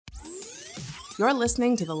You're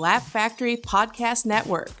listening to the Laugh Factory Podcast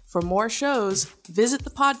Network. For more shows, visit the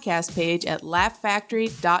podcast page at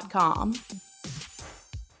laughfactory.com.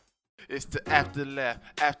 It's the Afterlaugh,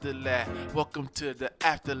 Afterlaugh. Welcome to the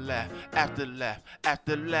Afterlaugh, Afterlaugh,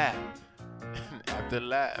 Afterlaugh.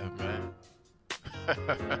 Afterlaugh, man.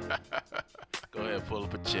 Go ahead, pull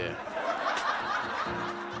up a chair.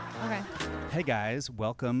 Okay. Hey guys,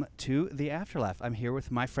 welcome to the Afterlaugh. I'm here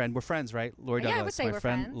with my friend. We're friends, right? Lori Douglas. I would say my we're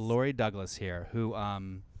friend friends. Lori Douglas here, who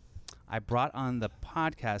I brought on the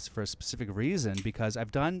podcast for a specific reason because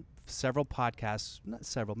I've done several podcasts, not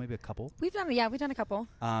several, maybe a couple. We've done a couple.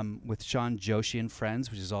 With Sean Joshi and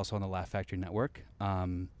Friends, which is also on the Laugh Factory Network.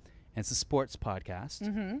 And it's a sports podcast.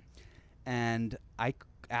 Mm-hmm. And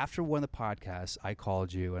after one of the podcasts, I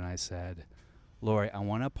called you and I said, Lori, I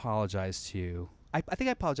want to apologize to you. I think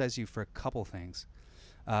I apologized to you for a couple things.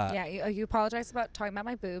 You apologized about talking about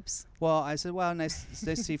my boobs. Well, I said, "Wow, nice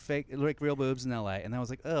to see fake, like real boobs in L.A." And I was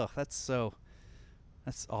like, "Ugh, that's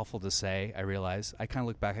awful to say." I realized. I kind of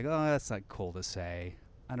look back. I go, "Oh, that's not cool to say."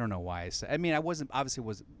 I don't know why I said. I mean, I was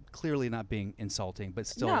clearly not being insulting, but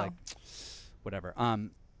still, like, whatever.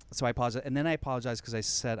 So I apologized, and then I apologized because I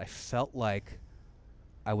said I felt like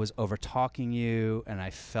I was over talking you, and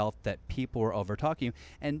I felt that people were over talking you,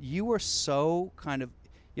 and you were so kind of.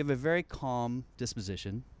 You have a very calm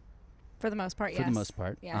disposition. For the most part, yes. For the most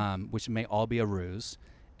part, yeah. Which may all be a ruse.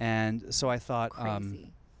 And so I thought,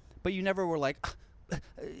 Crazy. But you never were like,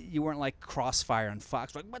 you weren't like Crossfire and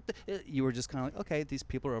Fox. Like, what the? You were just kind of like, okay, these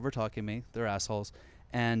people are over talking me. They're assholes.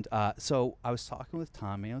 And so I was talking with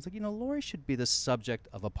Tommy. I was like, Lori should be the subject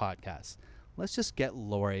of a podcast. Let's just get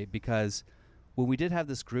Lori, because when we did have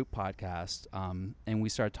this group podcast and we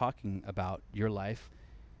started talking about your life,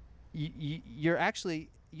 you're actually...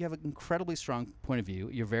 You have an incredibly strong point of view.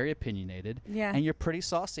 You're very opinionated. Yeah. And you're pretty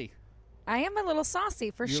saucy. I am a little saucy,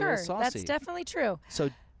 for You're a sure. little saucy. That's definitely true. So,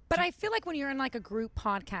 but I feel like when you're in like a group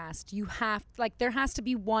podcast, you have there has to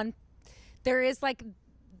be one. There is like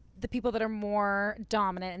the people that are more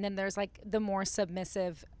dominant, and then there's like the more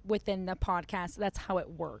submissive within the podcast. That's how it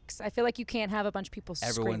works. I feel like you can't have a bunch of people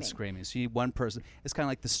everyone's screaming. So you need one person. It's kind of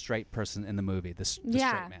like the straight person in the movie, the straight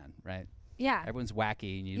man, right? Yeah. Everyone's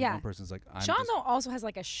wacky, and one person's like, Sean, though, also has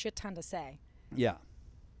like a shit ton to say. Yeah.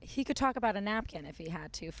 He could talk about a napkin if he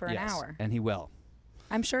had to for an hour. And he will.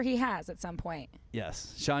 I'm sure he has at some point.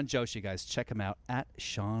 Yes. Sean Joshi, guys. Check him out at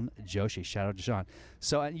Sean Joshi. Shout out to Sean.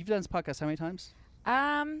 So you've done this podcast how many times?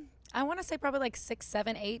 I want to say probably like 6,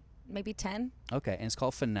 7, 8, maybe 10. Okay. And it's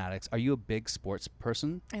called Fanatics. Are you a big sports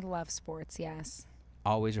person? I love sports, yes.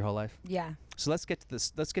 Always your whole life? Yeah. So let's get to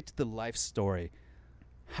this. Let's get to the life story.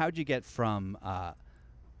 How'd you get from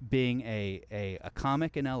being a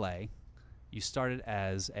comic in L.A.? You started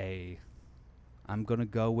as I'm going to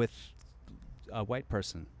go with a white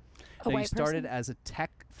person. You started as a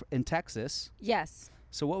tech in Texas. Yes.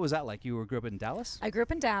 So what was that like? You grew up in Dallas? I grew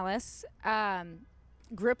up in Dallas.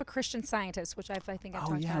 Grew up a Christian Scientist, which I think I've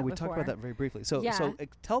talked about before. We talked about that very briefly. So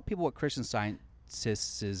tell people what Christian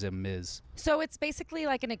Scientism is. So it's basically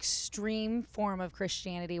like an extreme form of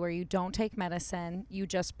Christianity where you don't take medicine, you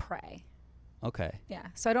just pray. Okay. Yeah.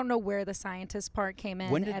 So I don't know where the scientist part came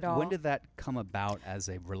in at all. When did that come about as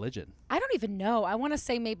a religion? I don't even know. I want to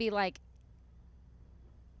say maybe like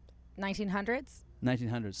 1900s.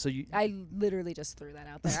 1900s. So I literally just threw that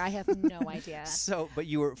out there. I have no idea. So, but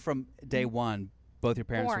you were from day one. Both your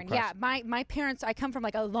parents were yeah. My parents, I come from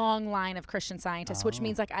like a long line of Christian Scientists, which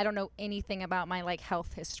means like I don't know anything about my like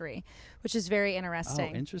health history, which is very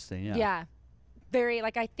interesting. Oh, interesting. Yeah. Yeah. Very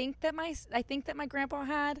like I think that my grandpa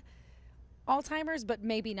had Alzheimer's, but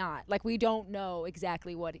maybe not. Like we don't know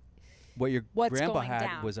exactly what's your grandpa going had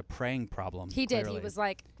down. was a praying problem. He did. Clearly. He was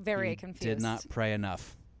like very confused. Did not pray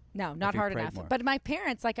enough. No, not hard enough. More. But my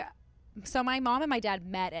parents so my mom and my dad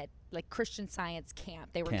met at like Christian Science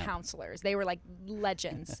camp. They were counselors. They were like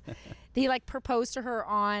legends. He like proposed to her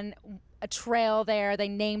on a trail there. They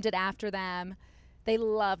named it after them. They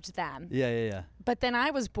loved them. Yeah. But then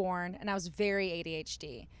I was born and I was very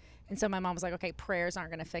ADHD. And so my mom was like, okay, prayers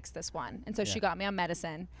aren't going to fix this one. And so she got me on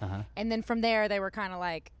medicine. Uh-huh. And then from there, they were kind of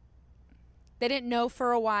like, they didn't know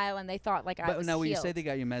for a while, and they thought like I was But now, when you healed. say they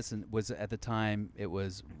got you medicine, was it at the time it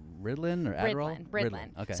was Ritalin or Adderall? Ritalin.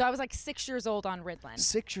 Okay. So I was like 6 years old on Ritalin.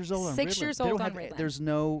 6 years old on Ritalin? 6 years old on Ritalin. There's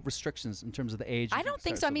no restrictions in terms of the age? I don't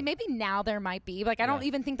think so. I mean, maybe now there might be. Like, I don't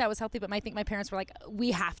even think that was healthy, but I think my parents were like,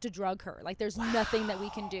 we have to drug her. Like, there's nothing that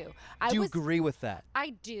we can do. Do you agree with that?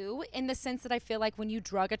 I do, in the sense that I feel like when you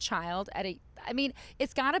drug a child I mean,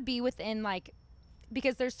 it's got to be within, like,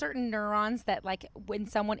 because there's certain neurons that like when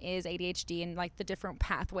someone is ADHD and like the different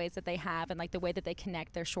pathways that they have and like the way that they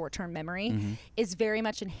connect their short-term memory is very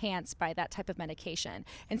much enhanced by that type of medication.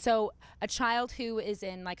 And so a child who is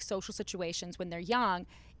in like social situations when they're young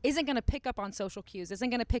isn't going to pick up on social cues, isn't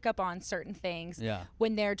going to pick up on certain things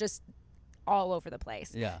when they're just all over the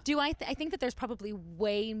place. I think that there's probably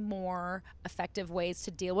way more effective ways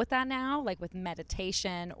to deal with that now, like with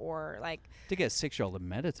meditation or like to get a 6-year-old to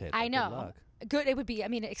meditate. I know. Good luck. Good. It would be, I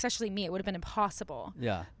mean, especially me, it would have been impossible.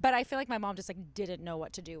 Yeah. But I feel like my mom just like didn't know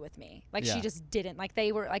what to do with me. Like she just didn't. Like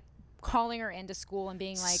they were like calling her into school and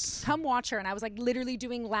being like, come watch her. And I was like literally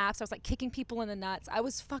doing laps. I was like kicking people in the nuts. I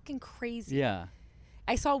was fucking crazy. Yeah.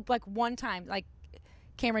 I saw like one time, like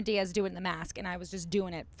Cameron Diaz do it in The Mask, and I was just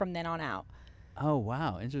doing it from then on out. Oh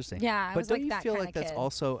wow, interesting. Yeah, I but was don't like you that feel kinda like that's kid.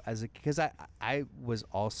 also because I was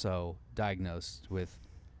also diagnosed with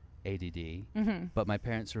ADD, but my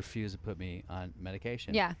parents refused to put me on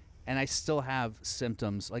medication. Yeah. And I still have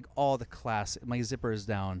symptoms like all the classic. My zipper is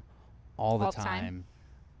down all the time.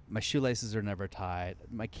 My shoelaces are never tied.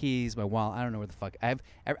 My keys, my wallet. I don't know where the fuck. I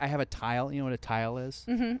have a tile. You know what a tile is?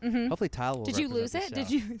 Hopefully, tile will. Did you lose represent it?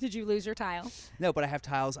 the show. Did you lose your tile? No, but I have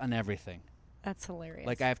tiles on everything. That's hilarious.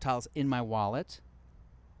 Like I have tiles in my wallet.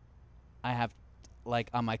 I have like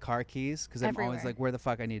on my car keys because I'm always Everywhere. like, where the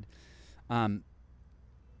fuck I need.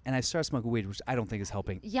 And I started smoking weed, which I don't think is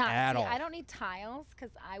helping at all. I don't need tiles because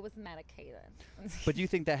I was medicated. But do you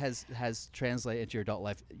think that has translated into your adult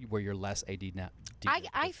life where you're less AD now?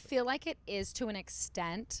 I feel like it is to an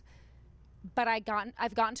extent, but I've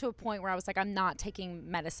gotten to a point where I was like, I'm not taking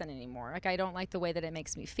medicine anymore. Like I don't like the way that it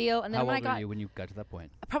makes me feel. And then How when old I got were you when you got to that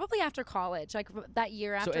point? probably after college, like that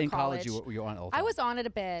year after So in college, college you were on all the I time. was on it a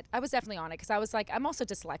bit. I was definitely on it because I was like, I'm also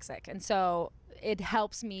dyslexic, and so it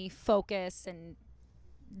helps me focus and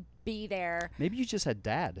be there. Maybe you just had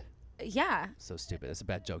dad. Yeah. So stupid. It's a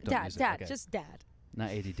bad joke. Don't use it. Dad, Okay. just dad.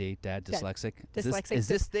 Not ADD. Dad, dyslexic. Dyslexic. Is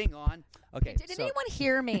this thing on? Okay. Did anyone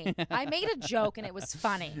hear me? I made a joke and it was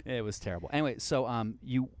funny. It was terrible. Anyway, so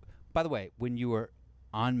you. By the way, when you were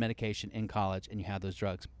on medication in college and you had those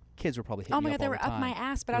drugs, kids were probably hitting Oh my you God, up they all were the up time. my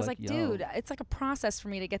ass. But You're I was like, "Yo." dude, it's like a process for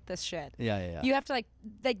me to get this shit. Yeah. You have to like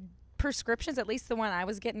prescriptions. At least the one I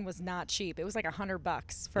was getting was not cheap. It was like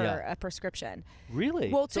 $100 for a prescription. Really?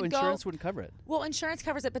 Well, so to insurance go- wouldn't cover it. Well, insurance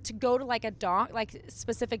covers it, but to go to like like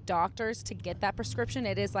specific doctors to get that prescription,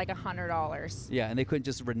 it is like $100. Yeah, and they couldn't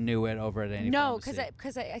just renew it over at any. No, pharmacy.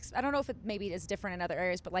 because I don't know if it maybe is different in other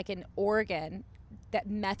areas, but like in Oregon, that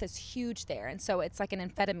meth is huge there, and so it's like an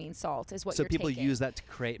amphetamine salt is what So you're people taking. use that to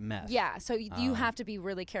create meth. Yeah, so you have to be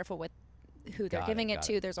really careful with who they're Got giving it, it got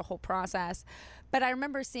to. There's a whole process. But I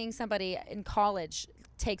remember seeing somebody in college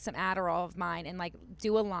take some Adderall of mine and like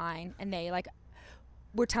do a line, and they like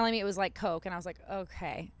were telling me it was like Coke, and I was like,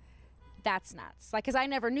 okay, that's nuts. Like, because I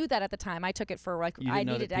never knew that at the time. I took it for like You didn't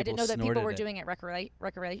know that I didn't know that people snorted were it. doing it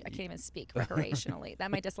I can't even speak recreationally. That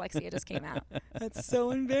my dyslexia just came out. That's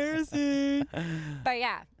so embarrassing. But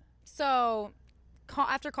yeah, so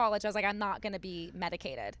after college, I was like, I'm not going to be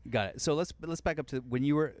medicated. Got it. So let's back up to when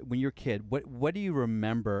you were a kid. What do you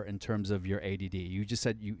remember in terms of your ADD? You just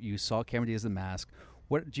said you saw Cameron Diaz The Mask.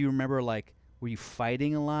 What do you remember? Like, were you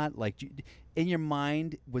fighting a lot? Like, in your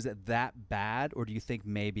mind, was it that bad, or do you think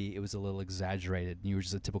maybe it was a little exaggerated and you were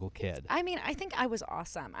just a typical kid? I mean, I think I was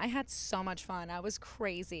awesome. I had so much fun. I was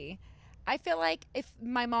crazy. I feel like if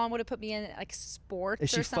my mom would have put me in like sports Is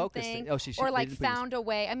she or focused? something, Oh, she or they like didn't put you in found a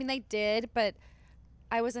way. I mean, they did, but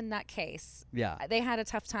I was a nutcase. Yeah. They had a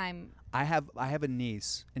tough time. I have a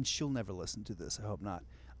niece, and she'll never listen to this. I hope not.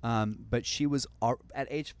 But she was at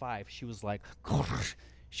age 5. She was like,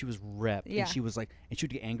 she was ripped, Yeah. and she was like, and she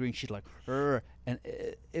would get angry, and she'd like, "Rrr," and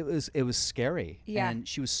it was scary. Yeah. And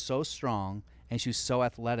she was so strong, and she was so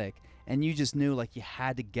athletic, and you just knew like you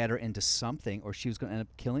had to get her into something, or she was going to end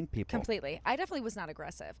up killing people. Completely. I definitely was not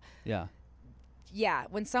aggressive. Yeah. Yeah.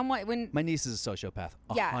 When My niece is a sociopath.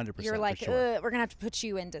 100%. yeah, you're like, for sure. we're gonna have to put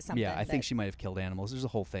you into something. Yeah, I think that- she might have killed animals. There's a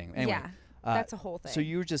whole thing. Anyway, Yeah, that's a whole thing. So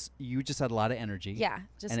you just had a lot of energy. Yeah,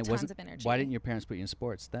 just and it tons wasn't, of energy. Why didn't your parents put you in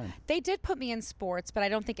sports then? They did put me in sports, but I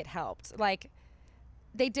don't think it helped. Like,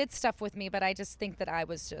 they did stuff with me, but I just think that I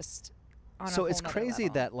was just on a So whole it's nother crazy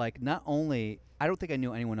level. that like not only I don't think I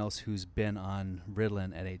knew anyone else who's been on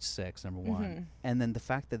Ritalin at age 6, number one, Mm-hmm. and then the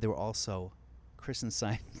fact that they were also Christian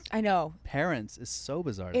Science I know. parents is so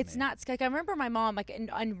bizarre. It's to me. nuts. Like, I remember my mom, like, in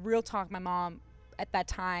real talk, my mom at that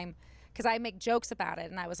time, because I make jokes about it,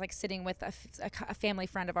 and I was like sitting with a family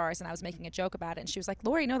friend of ours, and I was making a joke about it, and she was like,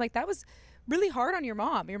 Lori, no, like that was really hard on your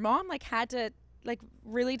mom. Your mom like had to like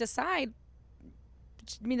really decide.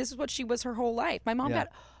 I mean, this is what she was her whole life. My mom Yeah.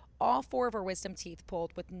 got all 4 of her wisdom teeth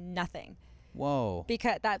pulled with nothing. Whoa.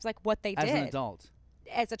 because that's like what they As did an adult.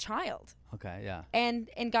 as a child, Okay, yeah. and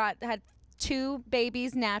had 2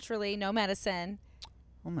 babies naturally, no medicine.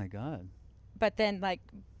 Oh my God. But then like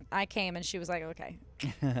I came and she was like, okay,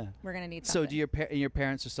 we're gonna need something. So do your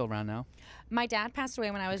parents are still around now? My dad passed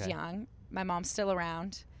away when I was Okay. young. My mom's still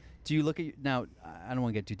around. Do you look at now? I don't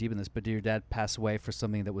want to get too deep in this, but did your dad pass away for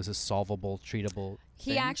something that was a solvable, treatable?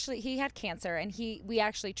 He had cancer, and we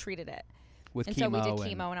actually treated it. with And chemo so we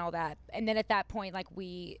did chemo and all that. And then at that point, like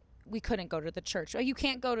we couldn't go to the church. You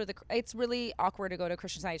can't go to it's really awkward to go to a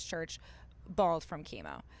Christian Science church bald from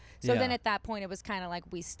chemo. So then Yeah. at that point, it was kind of like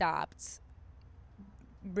we stopped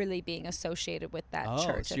really being associated with that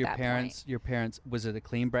church so at your that parents, was it a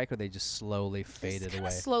clean break or they just slowly point. faded Just kinda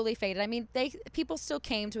away? slowly faded. I mean, people still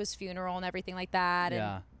came to his funeral and everything like that.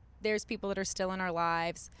 Yeah. And there's people that are still in our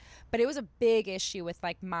lives. But it was a big issue with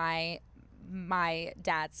like my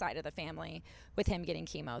dad's side of the family with him getting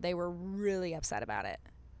chemo. They were really upset about it.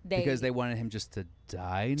 Because they wanted him just to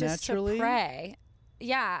die just naturally? to pray.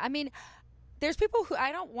 Yeah, I mean, there's people who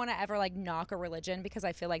I don't want to ever like knock a religion because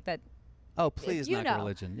I feel like that. Oh, please, you not know.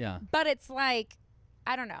 religion. Yeah. But it's like,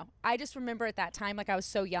 I don't know. I just remember at that time, like I was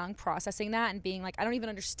so young, processing that and being like, I don't even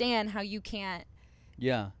understand how you can't.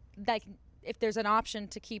 Yeah. Like, if there's an option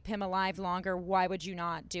to keep him alive longer, why would you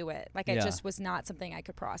not do it? Like, it Yeah. just was not something I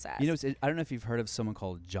could process. You know, I don't know if you've heard of someone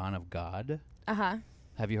called John of God. Uh-huh.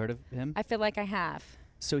 Have you heard of him? I feel like I have.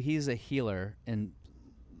 So he's a healer in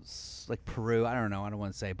like Peru. I don't know. I don't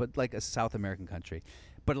want to say, but like a South American country.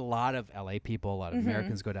 But a lot of LA people, a lot of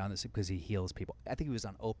Americans go down this because he heals people. I think he was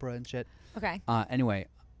on Oprah and shit. Okay. Anyway,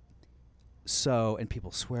 so, and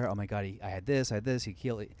people swear, oh my God, I had this, he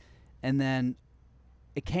killed it. And then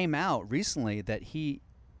it came out recently that he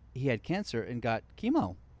had cancer and got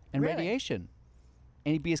chemo and Really? radiation.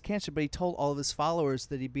 And he beat his cancer, but he told all of his followers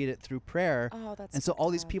that he beat it through prayer. Oh, that's And so all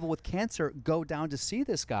these sad. people with cancer go down to see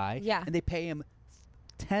this guy. Yeah. And they pay him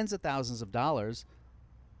tens of thousands of dollars.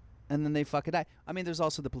 And then they fucking die. I mean, there's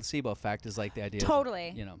also the placebo effect is like the idea. Totally.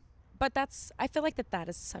 That, you know. But I feel like that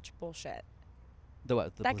is such bullshit. The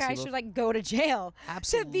what? The That guy placebo should like go to jail.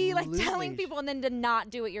 To be like telling Absolutely. people and then to not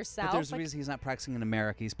do it yourself. But there's a like, reason he's not practicing in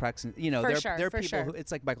America. He's practicing, you know, For there sure, are for people sure. who,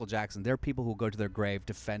 it's like Michael Jackson. There are people who go to their grave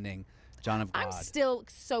defending John of God. I'm still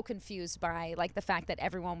so confused by like the fact that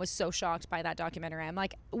everyone was so shocked by that documentary. I'm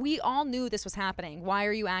like, we all knew this was happening. Why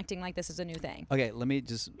are you acting like this is a new thing? Okay, let me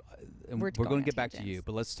just, We're we're going going on to get back to you, tangents.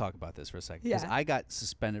 but let's talk about this for a second. Because Yeah. I got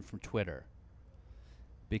suspended from Twitter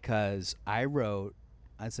because I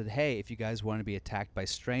said, hey, if you guys want to be attacked by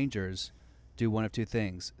strangers, do one of two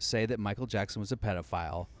things. Say that Michael Jackson was a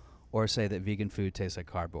pedophile or say that vegan food tastes like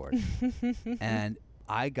cardboard. And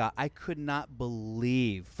I could not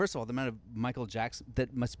believe, first of all, the amount of Michael Jackson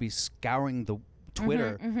that must be scouring the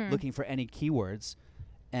Twitter looking for any keywords.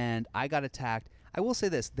 And I got attacked. I will say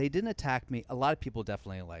this, they didn't attack me. A lot of people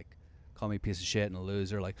definitely like call me a piece of shit and a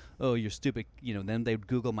loser, like, oh, you're stupid. You know, then they'd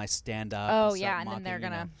Google my stand-up. Oh, start yeah, and then mocking, they're you know,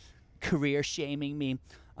 gonna- career shaming me.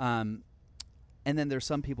 And then there's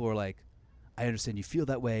some people who are like, I understand you feel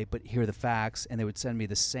that way, but here are the facts. And they would send me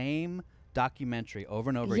the same documentary over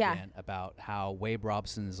and over Yeah. again about how Wade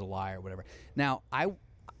Robson is a liar or whatever. Now,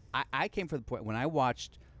 I came from the point when I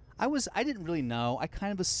watched, I didn't really know. I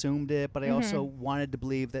kind of assumed it, but I also wanted to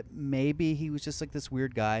believe that maybe he was just like this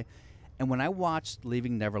weird guy. And when I watched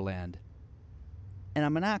Leaving Neverland, and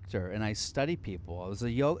I'm an actor and I study people. I was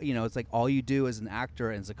you know, it's like all you do as an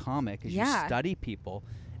actor and as a comic is Yeah. you study people.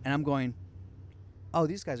 And I'm going, oh,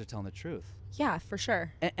 these guys are telling the truth. Yeah, for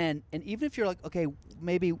sure. And even if you're like, okay,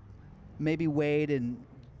 maybe Wade and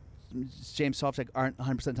James Softek aren't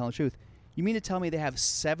 100% telling the truth, you mean to tell me they have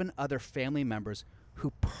 7 other family members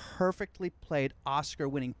who perfectly played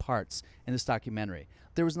Oscar-winning parts in this documentary?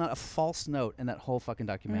 There was not a false note in that whole fucking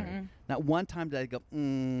documentary. Not one time did I go,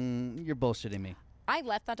 you're bullshitting me. I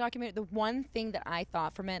left that documentary. The one thing that I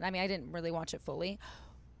thought from it, I mean, I didn't really watch it fully.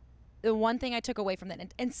 The one thing I took away from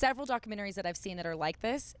that, and several documentaries that I've seen that are like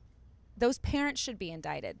this, those parents should be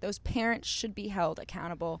indicted. Those parents should be held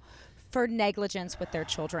accountable for negligence with their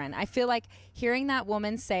children. I feel like hearing that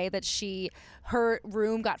woman say that her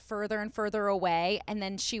room got further and further away and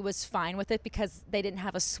then she was fine with it because they didn't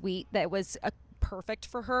have a suite that was perfect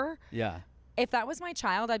for her. Yeah. If that was my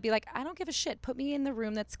child, I'd be like, I don't give a shit. Put me in the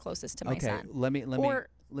room that's closest to my Okay, son. let me Or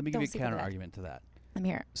give you don't a sleep with counter that. argument to that. I'm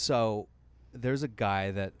here. So there's a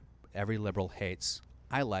guy that every liberal hates.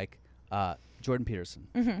 I like Jordan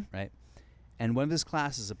Peterson, right? And one of his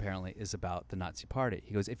classes apparently is about the Nazi Party.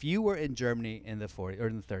 He goes, if you were in Germany in the 40s or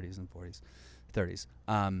in the 30s and 30s,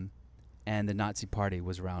 and the Nazi Party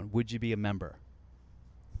was around, would you be a member?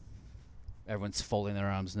 Everyone's folding their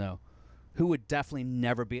arms. No. Who would definitely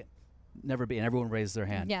never be? never be, and everyone raised their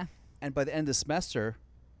hand. Yeah. And by the end of the semester,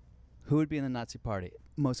 who would be in the Nazi party?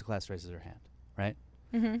 Most of the class raises their hand, right?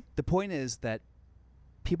 Mm-hmm. The point is that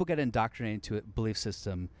people get indoctrinated into a belief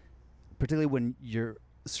system, particularly when you're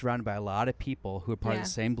surrounded by a lot of people who are part of Yeah. the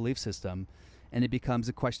same belief system, and it becomes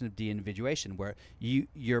a question of de-individuation, where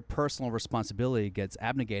your personal responsibility gets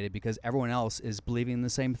abnegated because everyone else is believing the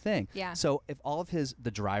same thing. Yeah. So if all of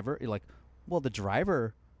the driver, you're like, well, the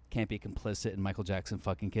driver can't be complicit in Michael Jackson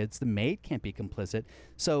fucking kids. The maid can't be complicit.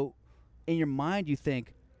 So in your mind, you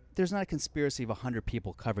think there's not a conspiracy of 100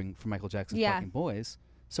 people covering for Michael Jackson Yeah. fucking boys.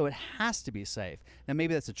 So it has to be safe. Now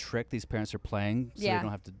maybe that's a trick these parents are playing, so Yeah. they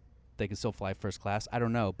don't have to. They can still fly first class. I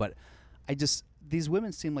don't know, but these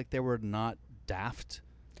women seem like they were not daft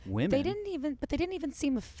women. They didn't even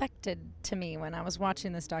seem affected to me when I was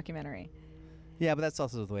watching this documentary. Yeah, but that's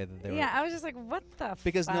also the way that they were. Yeah, I was just like, what the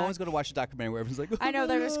Because fuck? no one's going to watch a documentary where everyone's like, I know,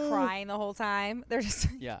 they're just "Oh." crying the whole time. They're just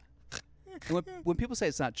Yeah. And when people say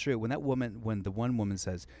it's not true, when the one woman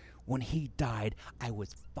says, when he died, I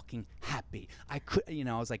was fucking happy. I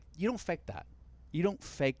was like, you don't fake that. You don't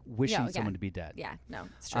fake wishing yeah. someone to be dead. Yeah, no,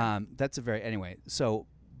 it's true. That's anyway, so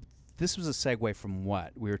this was a segue from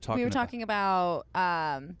what? We were talking about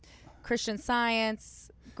Christian Science,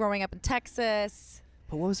 growing up in Texas.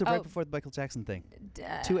 But what was it right before the Michael Jackson thing?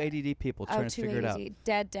 Two ADD people trying to figure it out.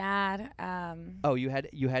 Dead dad. Oh, you had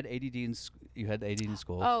ADD in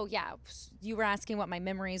school. Oh yeah, you were asking what my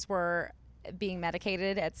memories were being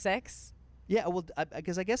medicated at 6. Yeah, well,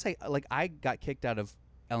 because I guess I got kicked out of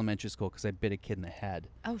elementary school because I bit a kid in the head.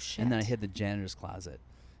 Oh shit. And then I hid in the janitor's closet,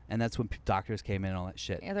 and that's when doctors came in and all that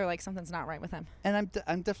shit. Yeah, they're like, something's not right with him. And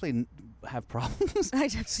I'm definitely have problems I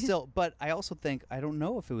definitely still, but I also think I don't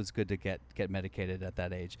know if it was good to get medicated at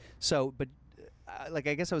that age. So, but I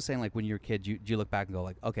guess I was saying, like, when you're a kid, do you look back and go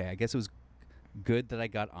like, okay, I guess it was good that I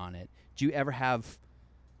got on it. Do you ever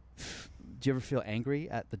feel angry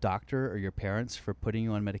at the doctor or your parents for putting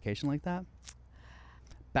you on medication like that?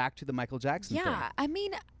 Back to the Michael Jackson thing. Yeah, I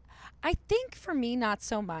mean, I think for me, not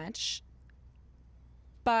so much.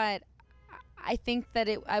 But I think that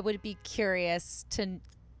I would be curious to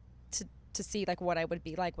see like what I would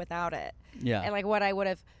be like without it. Yeah. And like what I would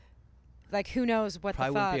have, like, who knows what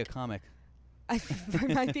Probably the fuck. wouldn't be a comic. I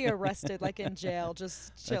might be arrested, like in jail,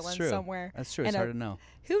 just chilling That's true. somewhere. That's true. It's hard to know.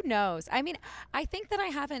 Who knows? I mean, I think that I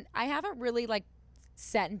haven't really like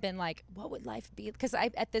sat and been like, what would life be? Because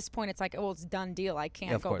at this point, it's like, oh, it's done deal. I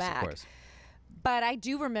can't go back. Of course. But I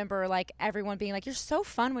do remember like everyone being like, you're so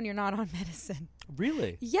fun when you're not on medicine.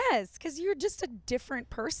 Really? Yes, because you're just a different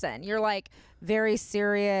person. You're like very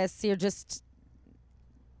serious. You're just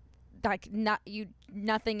like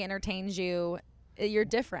nothing entertains you. You're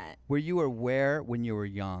different. Were you aware when you were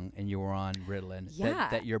young and you were on Ritalin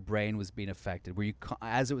that your brain was being affected? Were you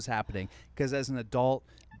as it was happening? Because as an adult,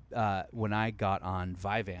 when I got on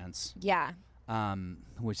Vyvanse, Yeah.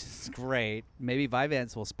 which is great, maybe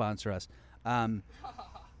Vyvanse will sponsor us.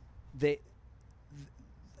 There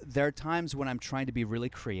are times when I'm trying to be really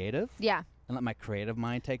creative. Yeah. And let my creative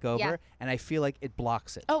mind take over, Yeah. and I feel like it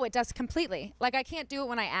blocks it. Oh, it does completely. Like I can't do it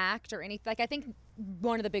when I act or anything. Like I think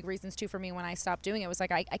one of the big reasons too for me when I stopped doing it was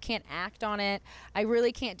like I can't act on it. I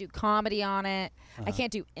really can't do comedy on it. I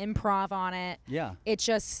can't do improv on it. Yeah. It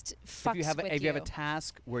just fucks with you. If you have a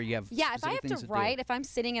task where you have if I specific have things to do, write, if I'm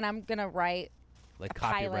sitting and I'm gonna write like a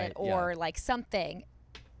pilot copyright, or like something,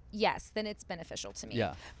 yes, then it's beneficial to me.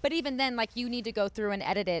 Yeah. But even then, like you need to go through and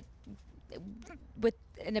edit it with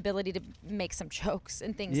an ability to make some jokes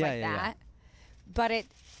and things like that. But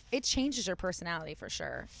it changes your personality for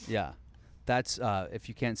sure. Yeah. That's if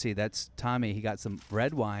you can't see, that's Tommy. He got some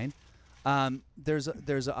red wine. There's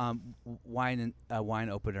a wine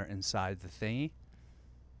opener inside the thingy.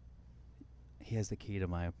 He has the key to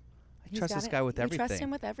my. I trust this guy with everything. You trust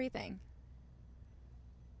him with everything.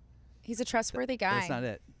 He's a trustworthy guy. That's not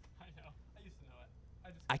it. I know. I used to know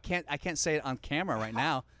it. I can't say it on camera right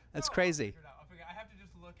now. That's crazy. I'll figure it out. I have to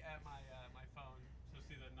just look at my my phone to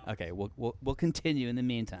see the numbers. Okay, we'll continue in the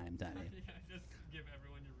meantime, Tommy. Yeah, just give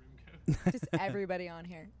everyone your room code. Just everybody on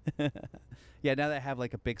here. Yeah, now that I have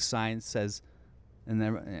like a big sign that says, and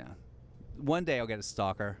then one day I'll get a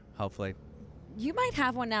stalker, hopefully. You might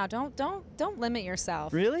have one now. Don't limit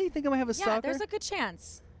yourself. Really? You think I might have a stalker? Yeah, there's a good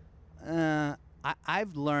chance.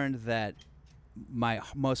 I've learned that my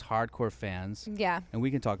most hardcore fans, Yeah. and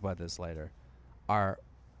we can talk about this later,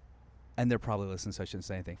 and they're probably listening, so I shouldn't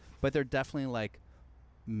say anything, but they're definitely like,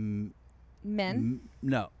 Men.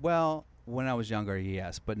 no. Well, when I was younger,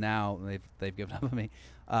 yes, but now they've given up on me.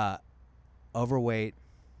 Overweight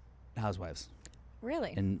housewives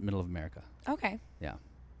Really? in middle of America. Okay.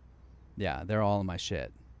 Yeah, they're all in my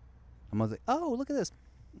shit. I'm always like, oh, look at this.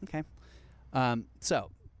 Okay.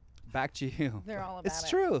 So, back to you. They're all about It's it.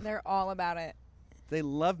 true. They're all about it. They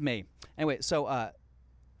love me. Anyway, so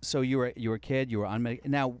you were a kid. You were on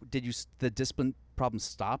medication. Now, did the discipline problems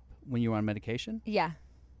stop when you were on medication? Yeah.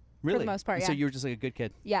 Really? the most part, So yeah. you were just like a good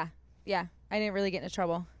kid, Yeah. I didn't really get into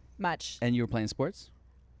trouble much. and you were playing sports.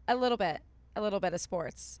 A little bit of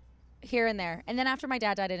sports here and there. And then after my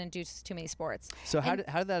dad died, I didn't do too many sports. So how And-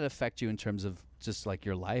 did that affect you in terms of just like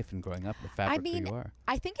your life and growing up, the fabric of who you are?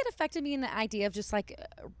 I think it affected me in the idea of just like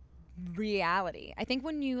reality. I think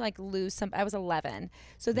when you like lose I was 11.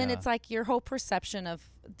 So then Yeah. it's like your whole perception of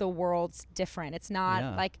the world's different. It's not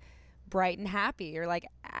Yeah. like bright and happy. You're like,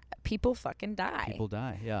 people fucking die. People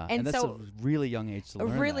die, yeah, And that's so- a really young age to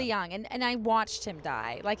learn. Really that. young. And I watched him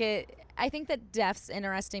die. Like I think that death's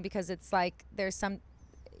interesting because it's like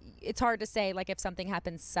it's hard to say like if something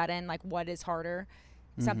happens sudden, like what is harder?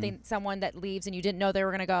 Someone that leaves and you didn't know they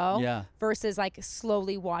were going to go Yeah. versus like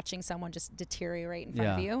slowly watching someone just deteriorate in front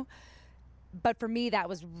of Yeah. you. But for me, that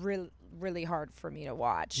was really hard for me to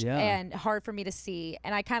watch Yeah. and hard for me to see.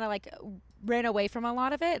 And I kind of like ran away from a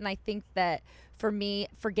lot of it. And I think that for me,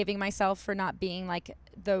 forgiving myself for not being like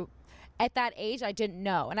at that age, I didn't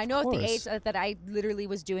know. And I know at the age course. that I literally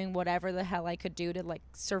was doing whatever the hell I could do to like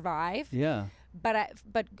survive. Yeah.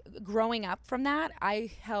 But growing up from that,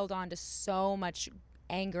 I held on to so much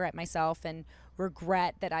anger at myself and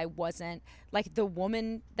regret that I wasn't like the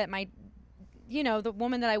woman that the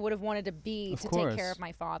woman that I would have wanted to be Of to course. take care of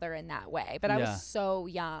my father in that way. But I Yeah. was so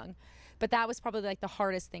young. But that was probably like the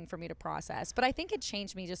hardest thing for me to process. But I think it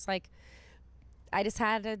changed me, just like I just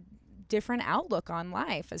had a different outlook on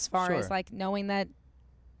life as far Sure. as like knowing that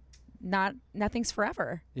nothing's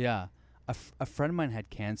forever. Yeah. A friend of mine had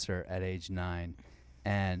cancer at age 9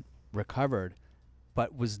 and recovered,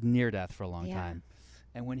 but was near death for a long Yeah. time.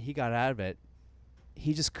 And when he got out of it,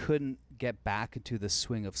 he just couldn't get back into the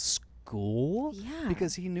swing of school Yeah.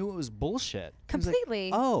 because he knew it was bullshit. He was like,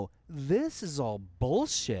 Completely. oh, this is all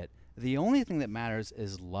bullshit. The only thing that matters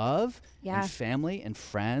is love Yeah. and family and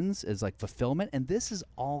friends, is like fulfillment, and this is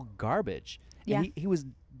all garbage. Yeah. And he was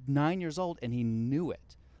 9 years old and he knew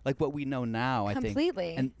it. Like what we know now, I think.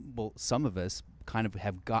 Completely. And well, some of us kind of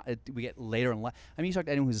have got it. We get later in life. I mean, you talk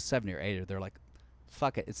to anyone who's 70 or 80, they're like,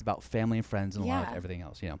 fuck it. It's about family and friends and love, Yeah. everything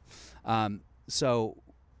else, So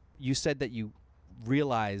you said that you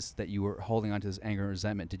realized that you were holding on to this anger and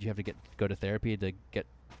resentment. Did you have to go to therapy to get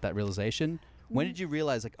that realization? When did you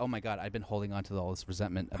realize, like, oh my God, I've been holding on to all this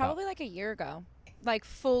resentment? Probably like a year ago, like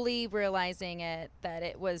fully realizing that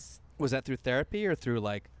it was Was that through therapy or through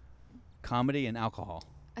like comedy and alcohol?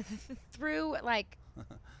 through like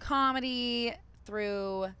comedy,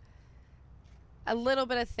 through a little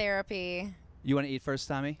bit of therapy. You want to eat first,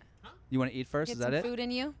 Tommy? You want to eat first? Get Is some that it? food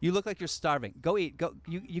in you. You look like you're starving. Go eat. Go.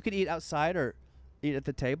 You could eat outside or eat at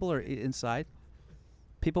the table or eat inside.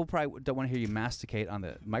 People probably don't want to hear you masticate on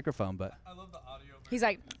the microphone, but I love the audio. He's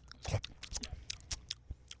like,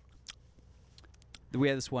 we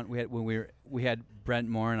had this one. We had Brent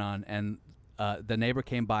Morin on, and the neighbor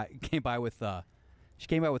came by with she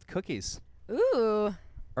came by with cookies. ooh.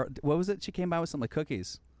 Or what was it? She came by with something like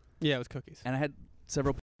cookies, Yeah, it was cookies. and I had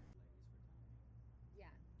several. Yeah.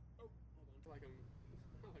 Oh, hold on.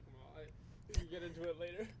 I like them all. We can get into it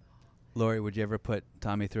later. Lori, would you ever put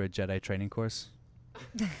Tommy through a Jedi training course?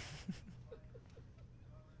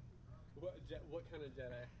 What kind of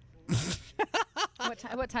Jedi?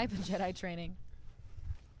 What type of Jedi training?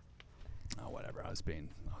 Oh, whatever. I was being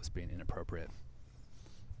inappropriate.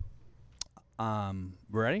 We're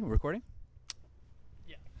ready? We're recording?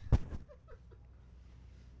 Yeah.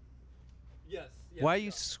 Yes. Why are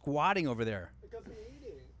you squatting over there? Because I'm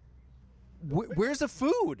eating. Where's the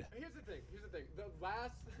food? Here's the thing.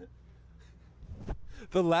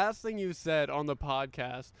 The last thing you said on the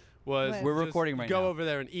podcast was What? We're just recording right go now. over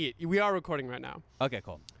there and eat. We are recording right now. Okay,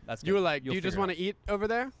 cool. That's good. You were like, You'll do you just figure it want to eat over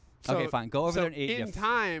there? Okay, fine. Go over so there and eat, you In f-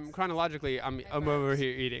 time, chronologically, I'm over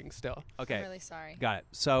here eating still. out. Okay, I'm really sorry. got it.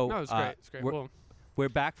 So No, it's great. It's great. We're, Cool. we're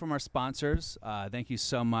back from our sponsors. Thank you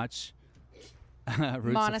so much, Roots of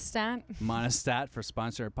Monostat. Monostat, for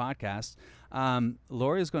sponsoring our podcast.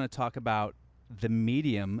 Lori is going to talk about the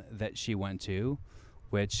medium that she went to,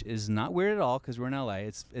 which is not weird at all because we're in LA.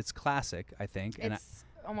 It's classic, I think. It's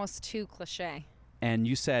almost too cliche. And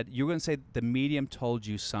you said you were going to say the medium told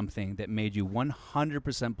you something that made you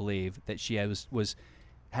 100% believe that she had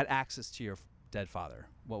access to your dead father.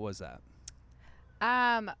 What was that?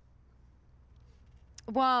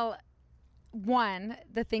 Well, one,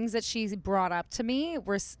 the things that she brought up to me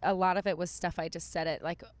were a lot of it was stuff I just said at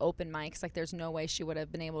like open mics. Like there's no way she would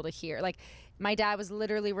have been able to hear. Like my dad was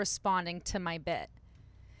literally responding to my bit.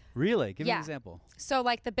 Really? Give me Yeah. an example. So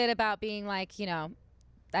like the bit about being like, you know,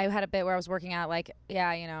 I had a bit where I was working out like,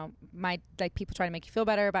 yeah, you know, my like people try to make you feel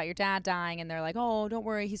better about your dad dying, and they're like, oh, don't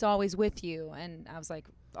worry, he's always with you. And I was like,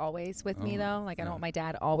 always with me though? Like I don't want my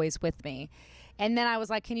dad always with me. And then I was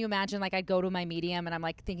like, can you imagine like I'd go to my medium and I'm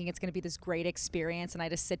like thinking it's going to be this great experience, and I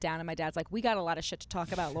just sit down and my dad's like, we got a lot of shit to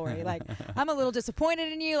talk about, Lori. Like I'm a little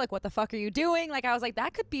disappointed in you. Like what the fuck are you doing? Like I was like,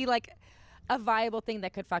 that could be like a viable thing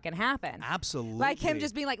that could fucking happen. Absolutely. Like him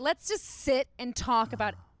just being like, let's just sit and talk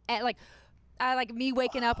about like I like me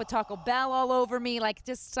waking up with Taco Bell all over me, like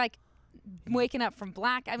just like waking up from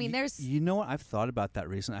black. I mean, there's You know what? I've thought about that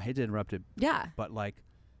recently. I hate to interrupt it, yeah. but like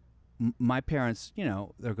my parents, you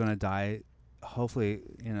know, they're going to die, hopefully,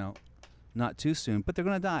 you know, not too soon, but they're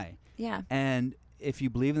going to die. Yeah. And if you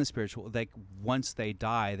believe in the spiritual, like once they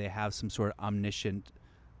die, they have some sort of omniscient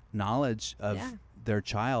knowledge of their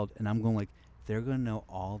child. And I'm going like, they're going to know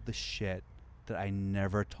all the shit that I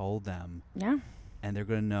never told them. Yeah. And they're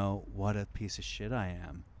going to know what a piece of shit I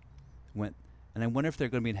am. And I wonder if they're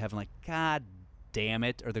going to be in heaven like, God damn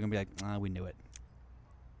it. Or they're going to be like, we knew it.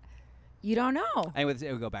 You don't know. Anyway,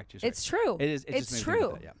 we'll go back to your It's true. It is. It just It's made me think true.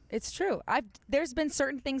 of that, yeah. It's true. There's been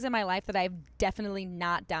certain things in my life that I've definitely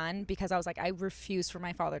not done because I was like, I refuse for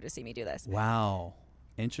my father to see me do this. Wow.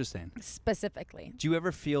 Interesting. Specifically. Do you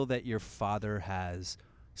ever feel that your father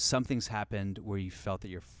something's happened where you felt that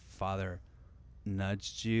your father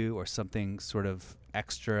nudged you or something sort of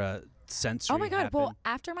extra sensory Oh my God. happened? Well,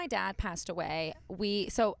 after my dad passed away,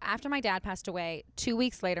 2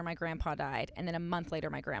 weeks later, my grandpa died. And then a month later,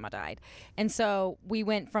 my grandma died. And so we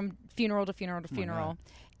went from funeral to funeral to funeral.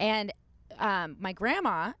 And my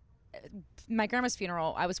grandma's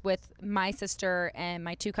funeral, I was with my sister and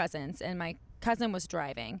my two cousins, and my cousin was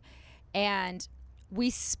driving. And we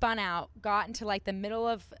spun out, got into like the middle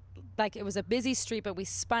of, like it was a busy street, but we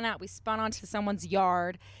spun onto someone's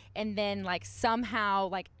yard, and then like somehow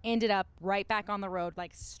like ended up right back on the road,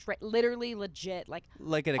 like straight, literally legit, like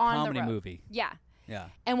at a on the comedy road. movie. Yeah. Yeah.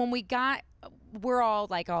 And when we're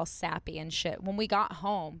all sappy and shit. When we got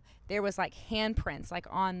home, there was like handprints like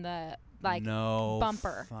on the like no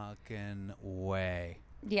bumper. Fucking way.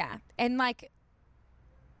 Yeah. And like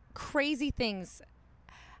crazy things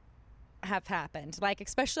have happened, like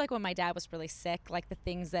especially like when my dad was really sick, like the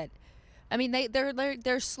things that, I mean,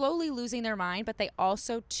 they're slowly losing their mind, but they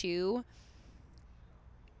also too,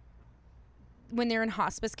 when they're in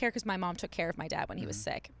hospice care, because my mom took care of my dad when he was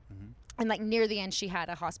sick, and like near the end she had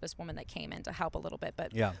a hospice woman that came in to help a little bit,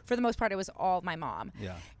 but for the most part it was all my mom.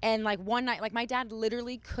 And like one night, like my dad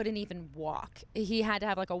literally couldn't even walk. He had to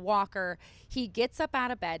have like a walker. He gets up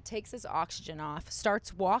out of bed, takes his oxygen off,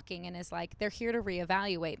 starts walking, and is like, they're here to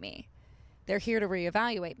reevaluate me. They're here to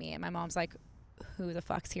reevaluate me. And my mom's like, who the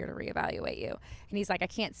fuck's here to reevaluate you? And he's like, I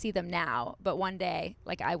can't see them now, but one day,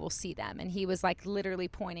 like, I will see them. And he was like literally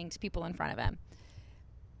pointing to people in front of him.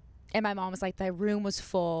 And my mom was like, the room was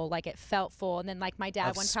full, like it felt full. And then like my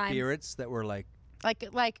dad one time, spirits that were like I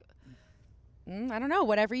don't know,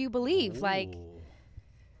 whatever you believe. Ooh. Like,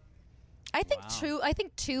 I think Wow. I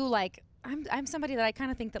think too, like, I'm somebody that I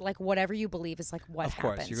kind of think that like whatever you believe is like what of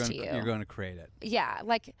course happens to you. you're going to create it. Yeah,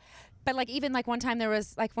 like, but like even like one time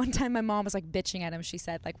my mom was like bitching at him. She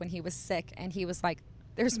said like when he was sick, and he was like,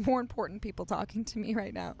 "There's more important people talking to me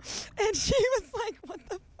right now," and she was like, "What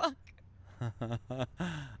the fuck?"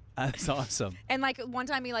 That's awesome. And like one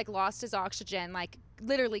time he like lost his oxygen, like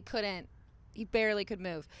literally he barely could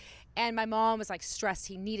move, and my mom was like stressed.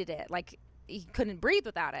 He needed it, like he couldn't breathe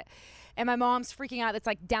without it, and my mom's freaking out. It's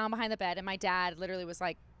like down behind the bed, and my dad literally was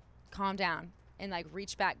like, "Calm down," and like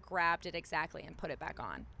reached back, grabbed it exactly, and put it back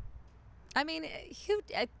on. I mean,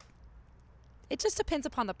 it just depends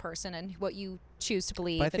upon the person and what you choose to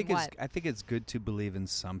believe. But I I think it's good to believe in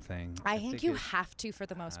something. I think you have to for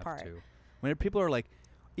the most part. When people are like,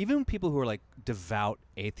 even people who are like devout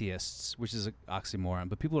atheists, which is an oxymoron,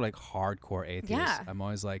 but people are like hardcore atheists. Yeah. I'm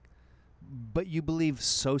always like, but you believe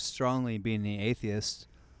so strongly in being an atheist,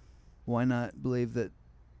 why not believe that?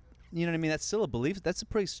 You know what I mean? That's still a belief. That's a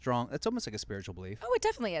pretty strong. That's almost like a spiritual belief. Oh, it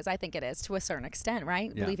definitely is. I think it is to a certain extent, right?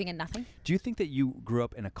 Yeah. Believing in nothing. Do you think that you grew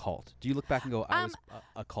up in a cult? Do you look back and go, I was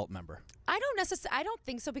a cult member? I don't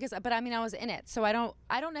think so but I mean, I was in it. So I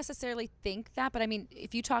don't necessarily think that, but I mean,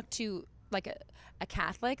 if you talk to like a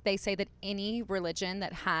Catholic, they say that any religion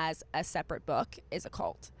that has a separate book is a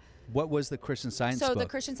cult. What was the Christian Science book? So the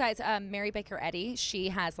Christian Science, Mary Baker Eddy, she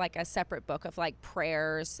has like a separate book of like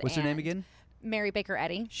prayers. What's her name again? Mary Baker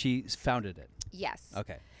Eddy. She founded it. Yes.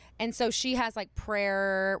 Okay. And so she has like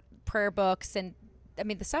prayer books, and I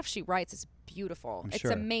mean the stuff she writes is beautiful. I'm it's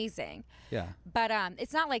sure. amazing. Yeah. But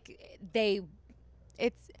it's not like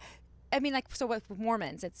I mean, like, so with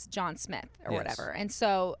Mormons, it's John Smith or Yes. whatever. And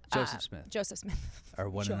so Joseph Smith. Joseph Smith. Our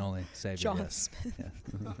one and only savior. John yes. Smith.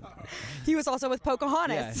 Yeah. He was also with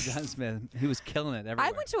Pocahontas. Yeah, John Smith. He was killing it everywhere.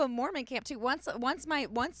 I went to a Mormon camp too. Once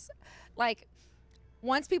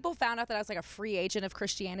people found out that I was like a free agent of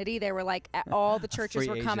Christianity, they were like, all the churches free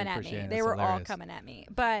were agent coming of at me. Christianity. They That's were all hilarious. coming at me.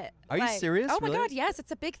 But Are you like, serious? Oh my Really? God, yes,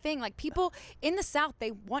 it's a big thing. Like people in the South, they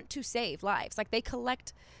want to save lives. Like they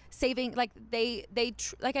collect saving. Like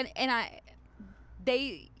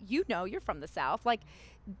you're from the South. Like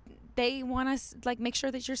they want to like make sure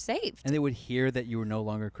that you're saved. And they would hear that you were no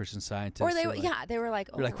longer a Christian Scientist. Or they were were like,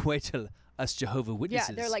 oh. You're like, wait till us Jehovah Witnesses.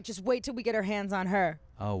 Yeah, they're like, just wait till we get our hands on her.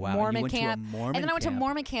 oh wow, Mormon you went camp. to a Mormon and then I went to camp.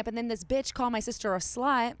 Mormon camp, and then this bitch called my sister a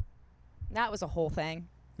slut. That was a whole thing.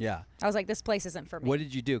 Yeah. I was like, this place isn't for me. What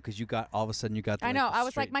did you do? Because you got all of a sudden you got. I know. I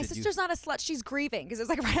was straight- like, my did you- sister's not a slut. She's grieving because it was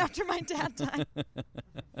like right after my dad died.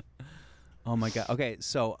 Oh my God. Okay,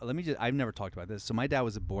 so let me just. I've never talked about this. So my dad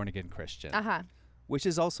was a born again Christian. Which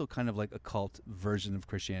is also kind of like a cult version of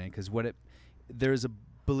Christianity, because there's a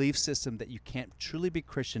belief system that you can't truly be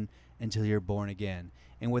Christian until you're born again,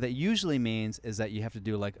 and what that usually means is that you have to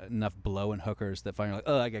do like enough blow and hookers that finally like,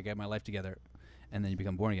 oh, I gotta get my life together, and then you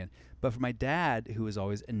become born again. But for my dad, who was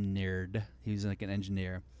always a nerd, he was like an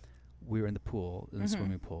engineer. We were in the pool, in the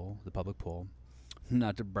swimming pool, the public pool,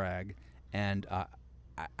 not to brag, and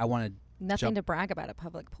I wanted Nothing to brag about a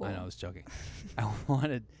public pool. I know, I was joking. I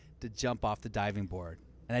wanted to jump off the diving board,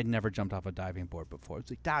 and I'd never jumped off a diving board before.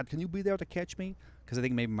 It's like, Dad, can you be there to catch me? Because I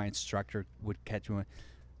think maybe my instructor would catch me.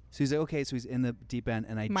 So he's like, okay. So he's in the deep end,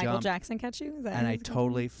 and I Michael jumped, Jackson catch you? Is that and who I it's called?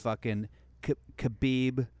 totally fucking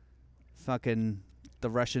Khabib, fucking the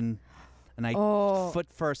Russian, and I foot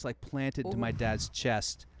first like planted to my dad's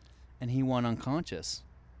chest, and he went unconscious,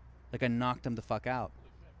 like I knocked him the fuck out.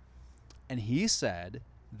 And he said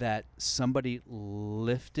that somebody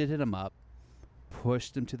lifted him up,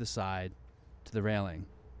 pushed him to the side, to the railing,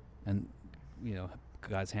 and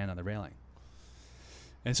God's hand on the railing.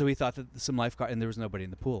 And so he thought that some lifeguard, and there was nobody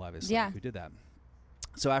in the pool, obviously, Yeah. who did that.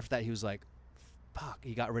 So after that, he was like, fuck.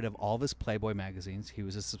 He got rid of all of his Playboy magazines. He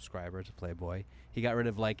was a subscriber to Playboy. He got rid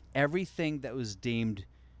of like everything that was deemed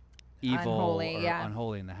evil Unholy, or yeah.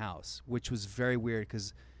 unholy in the house, which was very weird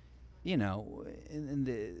because, in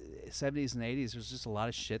the 70s and 80s, there's just a lot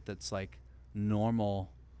of shit that's like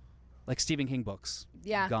normal, like Stephen King books.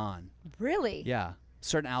 Yeah. Gone. Really? Yeah.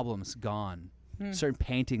 Certain albums gone. Certain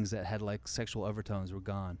paintings that had like sexual overtones were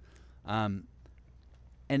gone.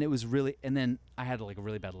 And it was really, and then I had like a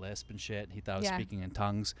really bad lisp and shit. He thought I was Yeah. speaking in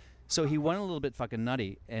tongues. So he went a little bit fucking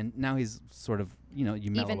nutty, and now he's sort of, you mellow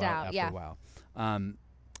Evened out out, after yeah. a while.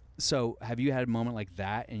 So have you had a moment like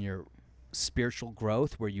that in your spiritual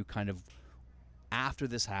growth where you kind of, after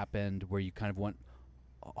this happened, where you kind of went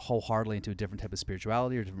wholeheartedly into a different type of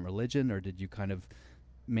spirituality or different religion, or did you kind of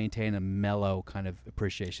maintain a mellow kind of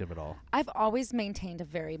appreciation of it all? I've always maintained a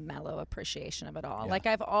very mellow appreciation of it all. Yeah. Like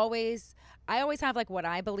I always have like what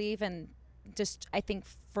I believe, and just I think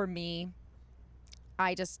for me,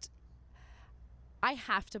 I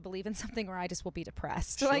have to believe in something or I just will be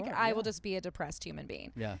depressed. Sure, like I yeah. will just be a depressed human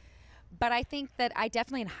being. Yeah. But I think that I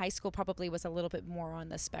definitely in high school probably was a little bit more on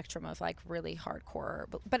the spectrum of like really hardcore.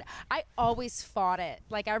 But I always fought it.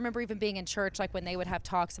 Like I remember even being in church, like when they would have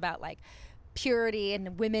talks about like purity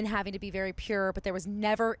and women having to be very pure, but there was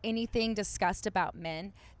never anything discussed about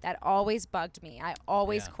men. That always bugged me. I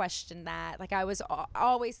always Yeah. questioned that. Like I was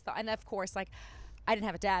always thought, and of course, like I didn't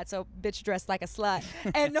have a dad, so bitch dressed like a slut.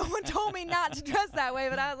 And no one told me not to dress that way,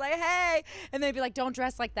 but I was like, hey. And they'd be like, don't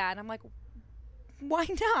dress like that. And I'm like, why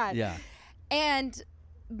not? Yeah. And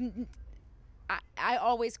I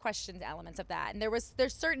always questioned elements of that. And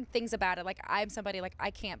there's certain things about it. Like I'm somebody like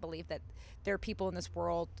I can't believe that there are people in this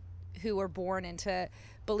world who are born into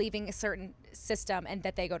believing a certain system and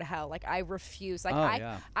that they go to hell. Like I refuse. Like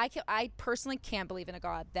I personally can't believe in a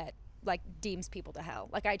God that like deems people to hell.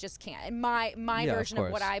 Like I just can't. And my Yeah, of version of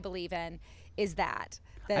what course. I believe in is that.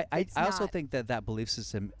 I it's also not- think that belief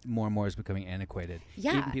system more and more is becoming antiquated.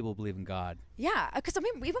 Yeah. Even people believe in God. Yeah, because I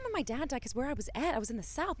mean, even when my dad died, because where I was at, I was in the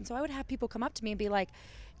South, and so I would have people come up to me and be like,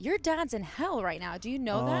 "Your dad's in hell right now. Do you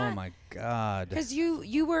know that?" Oh my God. Because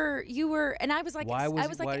you were, and I was like, Why I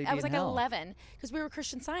was would he like, I be was in like hell? 11, because we were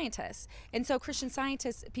Christian Scientists, and so Christian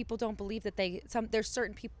Scientists, people don't believe that there's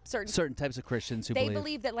certain people, Certain types of Christians who they believe.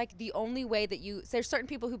 believe that like the only way that there's certain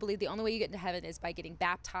people who believe the only way you get into heaven is by getting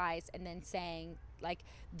baptized and then saying like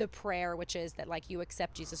the prayer, which is that like you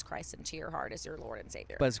accept Jesus Christ into your heart as your Lord and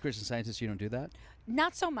Savior. But as a Christian Scientist, you don't do that?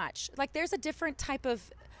 Not so much. Like there's a different type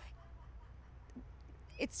of,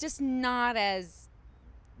 it's just not as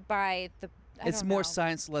by the, I It's don't more know.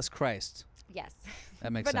 science, less Christ. Yes.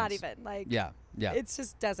 That makes but sense. not even like. Yeah. It's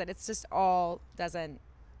just doesn't. It's just all doesn't.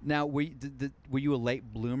 Now, were you a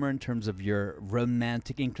late bloomer in terms of your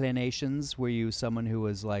romantic inclinations? Were you someone who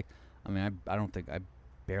was like, I mean, I don't think I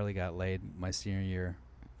barely got laid my senior year.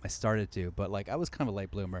 I started to, but like I was kind of a late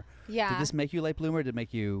bloomer. Yeah. Did this make you late bloomer? Or did it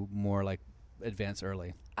make you more like advance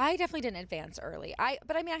early? I definitely didn't advance early. I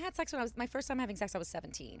had sex when I was my first time having sex. I was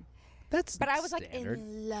 17. But I was standard. like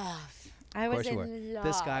in love. I Of was course you were. in love.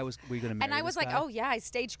 This guy was. Were you gonna marry And I was this like, guy? oh yeah, I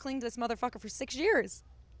stage cleaned this motherfucker for 6 years.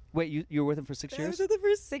 Wait, you were with him for 6 I years? was with him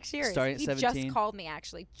for 6 years. Starting at he 17? just called me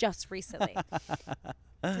actually, just recently.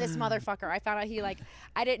 This motherfucker. I found out he like,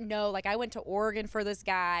 I didn't know. Like I went to Oregon for this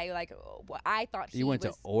guy. Like I thought he You went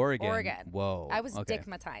was to Oregon. Oregon. Whoa. I was okay.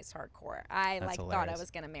 dickmatized hardcore. I That's like thought I hilarious.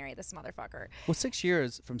 was gonna marry this motherfucker. Well, 6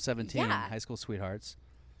 years from 17, Yeah. high school sweethearts.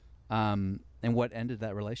 And what ended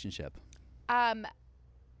that relationship?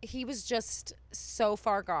 He was just so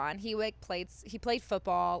far gone. He played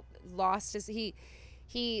football, lost his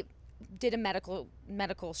he did a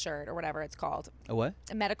medical shirt or whatever it's called. A what?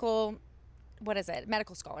 A medical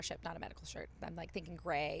medical scholarship, not a medical shirt. I'm like thinking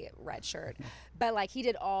gray, red shirt. But like he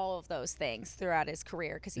did all of those things throughout his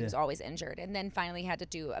career because he was always injured, and then finally had to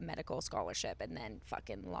do a medical scholarship and then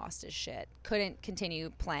fucking lost his shit. Couldn't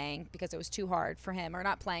continue playing because it was too hard for him, or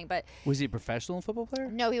not playing, but Was he a professional football player?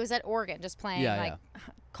 no, he was at Oregon just playing Yeah,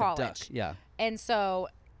 college. Duck. Yeah. And so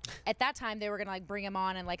at that time they were going to like bring him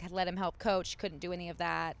on and like let him help coach. Couldn't do any of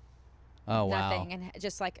that. Oh, wow. Nothing. And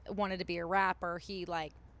just like wanted to be a rapper. He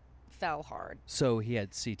like fell hard. So he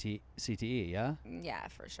had CTE, yeah? Yeah,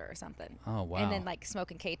 for sure. Something. Oh, wow. And then like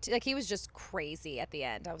smoking K2. Like he was just crazy at the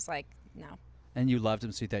end. I was like, no. And you loved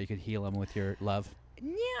him, so you thought you could heal him with your love?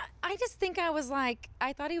 Yeah. I just think I was like,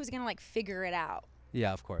 I thought he was going to like figure it out,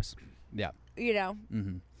 Yeah, of course. Yeah. you know?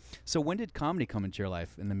 Mm-hmm. So when did comedy come into your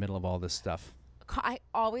life in the middle of all this stuff? I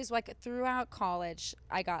always like throughout college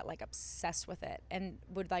I got like obsessed with it and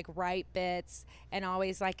would like write bits and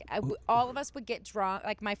always like all of us would get drunk,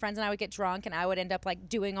 like my friends and I would get drunk and I would end up like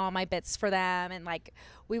doing all my bits for them, and like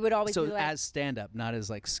we would always So be like, as stand-up, not as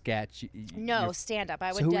like sketch? no, stand up.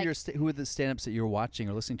 I would So who like, who were the stand-ups that you were watching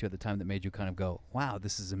or listening to at the time that made you kind of go, wow,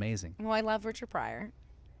 this is amazing? well, I love Richard Pryor,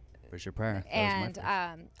 Richard Pryor. That and was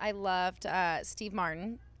my first. I loved Steve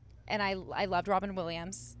Martin, and I loved Robin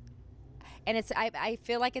Williams. And I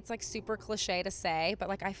feel like it's like super cliche to say, but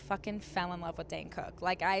like I fucking fell in love with Dane Cook.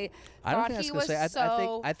 Like I I don't thought think that's he gonna was say.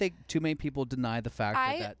 so. I think too many people deny the fact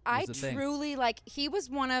that I is the thing. truly like he was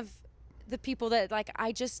one of the people that like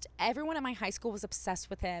everyone at my high school was obsessed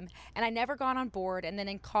with him, and I never got on board. And then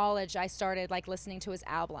in college I started like listening to his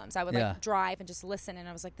albums. I would Yeah. like drive and just listen, and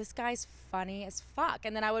I was like, this guy's funny as fuck.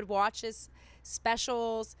 And then I would watch his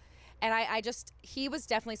specials, and he was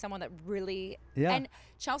definitely someone that really. Yeah. And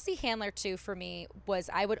Chelsea Handler too for me was,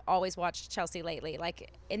 I would always watch Chelsea Lately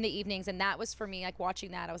like in the evenings, and that was for me like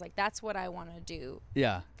watching that I was like, that's what I want to do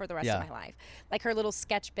Yeah. for the rest Yeah. of my life, like her little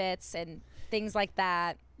sketch bits and things like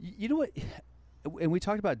that. You know what? And we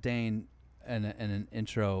talked about Dane in an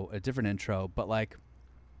intro, a different intro, but like,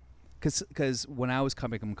 because when I was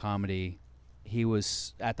coming from comedy, he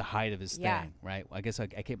was at the height of his Yeah. thing, right? I guess I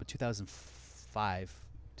came in 2005,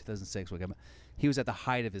 2006. He was at the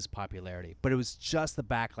height of his popularity, but it was just the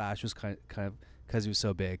backlash was kind of because he was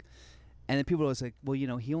so big, and then people were always like, well, you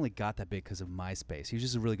know, he only got that big because of MySpace. He was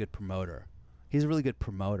just a really good promoter. He's a really good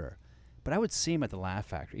promoter. But I would see him at the Laugh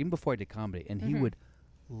Factory, even before I did comedy, and he would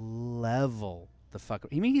level the fuck.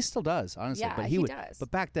 I mean, he still does, honestly. Yeah, but he would. does.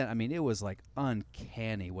 But back then, I mean, it was like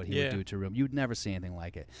uncanny what he would Yeah. do to a room. You'd never see anything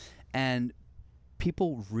like it, and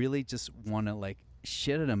people really just want to like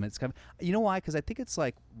shit at him. It's kind of, you know why? Because I think it's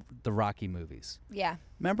like the Rocky movies. Yeah.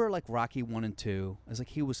 Remember, like Rocky 1 and 2? It's like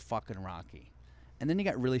he was fucking Rocky, and then he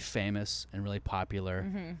got really famous and really popular,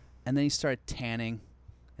 and then he started tanning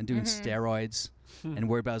and doing steroids and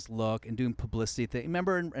worried about his look and doing publicity thing.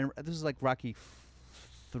 Remember, and this was like Rocky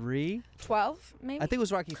 3. 12 maybe. I think it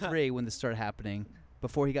was Rocky 3 when this started happening.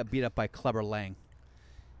 Before he got beat up by Clubber Lang.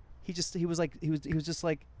 He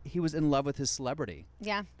was in love with his celebrity.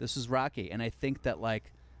 Yeah. This was Rocky, and I think that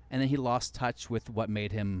like, and then he lost touch with what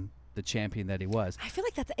made him the champion that he was. I feel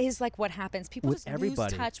like that is like what happens. People With just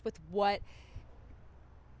everybody. lose touch with what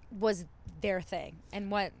was their thing and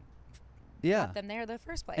what Yeah. got them there in the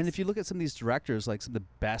first place. And if you look at some of these directors, like some of the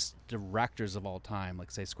best directors of all time,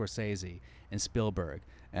 like say Scorsese and Spielberg,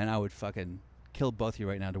 and I would fucking kill both of you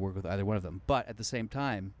right now to work with either one of them. But at the same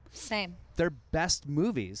time, Same. their best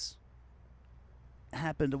movies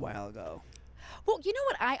happened a while ago. Well, you know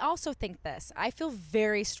what? I also think this. I feel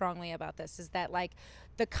very strongly about this, is that like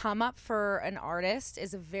the come up for an artist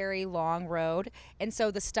is a very long road. And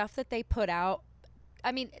so the stuff that they put out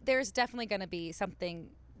I mean, there's definitely going to be something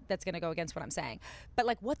that's going to go against what I'm saying. But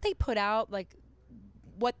like what they put out, like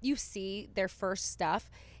what you see, their first stuff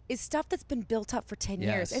is stuff that's been built up for 10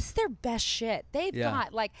 years. Yes. It's their best shit. They've Yeah.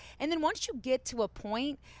 got like, and then once you get to a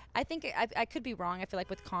point, I think I could be wrong. I feel like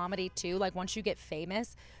with comedy too, like once you get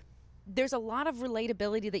famous, there's a lot of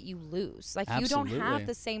relatability that you lose. Like you don't Absolutely. have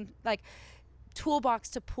the same like toolbox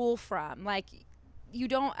to pull from. Like you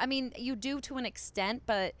don't, I mean, you do to an extent,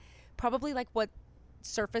 but probably like what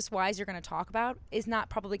surface wise you're going to talk about is not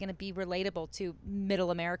probably going to be relatable to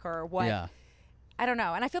middle America or what. Yeah. I don't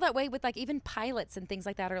know. And I feel that way with like even pilots and things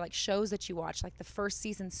like that, or like shows that you watch. Like the first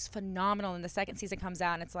season's phenomenal and the second season comes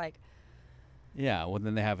out and it's like, Yeah. Well,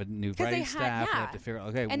 then they have a new 'Cause they writing had- staff. They yeah. have to figure out.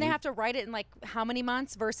 Okay. and they have to write it in like how many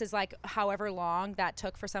months versus like however long that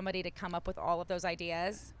took for somebody to come up with all of those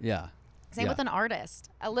ideas. Yeah. Same Yeah. with an artist,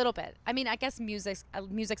 a little bit. I mean, I guess music's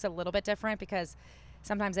a little bit different because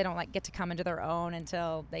sometimes they don't like get to come into their own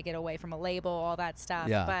until they get away from a label, all that stuff.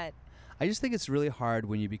 Yeah. But I just think it's really hard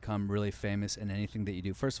when you become really famous in anything that you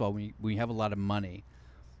do. First of all, when you have a lot of money,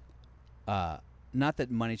 not that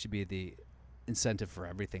money should be the incentive for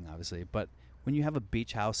everything, obviously, but when you have a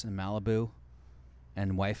beach house in Malibu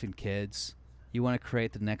and wife and kids, you want to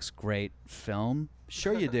create the next great film?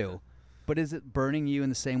 Sure you do. But is it burning you in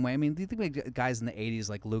the same way? I mean, do you think like guys in the 80s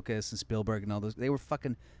like Lucas and Spielberg and all those, they were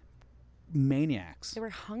fucking maniacs. they were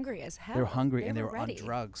hungry as hell. They were hungry and they were ready. on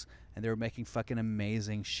drugs and they were making fucking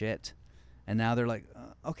amazing shit. And now they're like,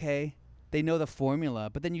 okay, they know the formula,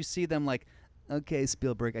 but then you see them like, okay,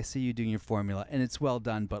 Spielberg, I see you doing your formula and it's well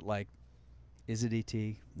done, but like, is it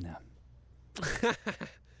E.T.? No.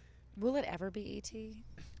 Will it ever be E.T.?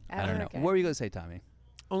 I don't know. Again? What were you going to say, Tommy?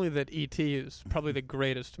 Only that E.T. is probably the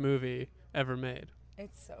greatest movie ever made.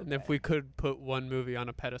 It's so And if we could put one movie on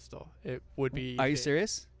a pedestal, it would be Are you E.T..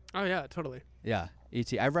 serious? Oh, yeah, totally. Yeah,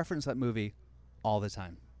 E.T. I reference that movie all the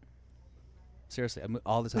time. Seriously,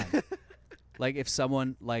 all the time. Like if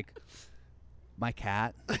someone like my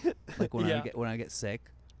cat, like when Yeah. I get sick,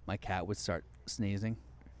 my cat would start sneezing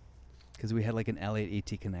because we had like an Elliot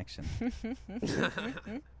E.T. connection.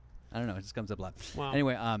 I don't know. It just comes up a lot. Wow.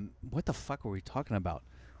 Anyway, what the fuck were we talking about?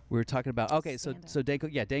 We were talking about Stand-up. so Dane Cook.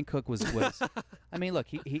 Yeah, Dane Cook was. I mean, look,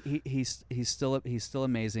 he's still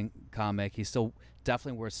amazing comic. He's still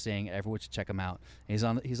definitely worth seeing. Everyone should check him out. He's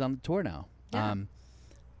on the tour now. Yeah.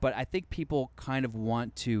 But I think people kind of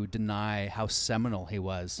want to deny how seminal he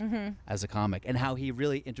was as a comic and how he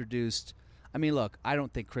really introduced. I mean, look, I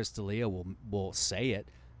don't think Chris D'Elia will say it,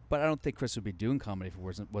 but I don't think Chris would be doing comedy if it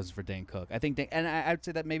wasn't for Dane Cook. I think, and I'd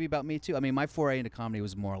say that maybe about me too. I mean, my foray into comedy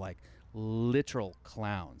was more like literal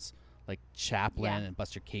clowns, like Chaplin Yeah. and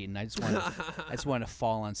Buster Keaton. I just wanted to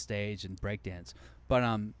fall on stage and breakdance.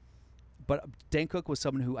 But Dane Cook was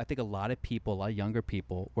someone who I think a lot of younger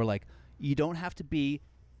people were like, you don't have to be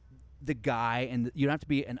the guy, and you don't have to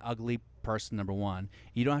be an ugly person. Number one,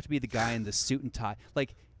 you don't have to be the guy in the suit and tie.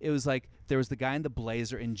 Like it was like there was the guy in the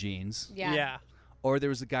blazer and jeans, Yeah. or there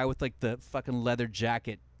was the guy with like the fucking leather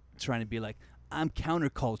jacket trying to be like, I'm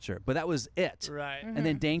counterculture, but that was it. Right. And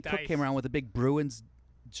then Dane Cook Dice. came around with a big Bruins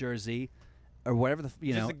jersey, or whatever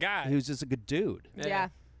Just a guy. He was just a good dude. Yeah.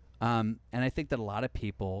 And I think that a lot of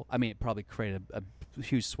people, I mean, it probably created a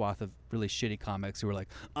huge swath of really shitty comics who were like,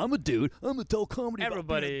 I'm a dude, I'm gonna tell comedy about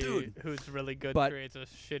being a Everybody dude. who's really good But- creates a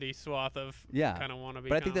shitty swath of Yeah. kind of wannabe.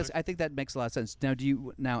 But I think that makes a lot of sense.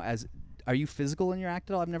 Now, are you physical in your act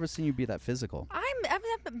at all? I've never seen you be that physical.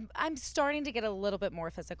 I'm starting to get a little bit more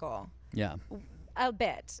physical. Yeah, A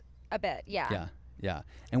bit. Yeah. yeah.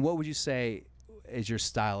 And what would you say is your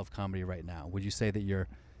style of comedy right now? Would you say that you're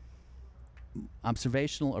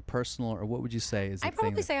observational or personal, or what would you say is the I'd thing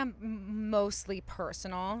probably that- say I'm mostly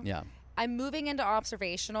personal. Yeah. I'm moving into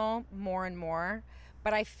observational more and more,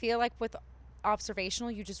 but I feel like with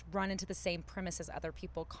observational, you just run into the same premise as other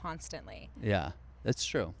people constantly. Yeah, that's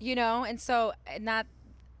true. You know,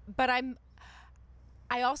 but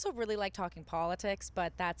I also really like talking politics,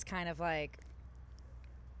 but that's kind of like,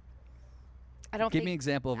 I don't Give think, me an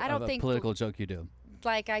example I don't of a think- political joke you do.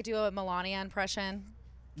 like I do a Melania impression.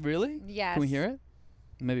 Really? Yes. Can we hear it?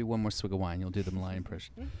 Maybe one more swig of wine. You'll do the Melania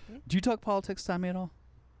impression. Do you talk politics, Tommy, at all?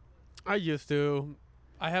 I used to.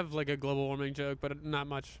 I have like a global warming joke, but not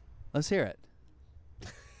much. Let's hear it.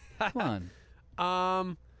 Come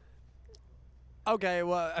on. Okay,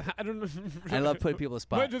 well, I don't know. I love putting people on the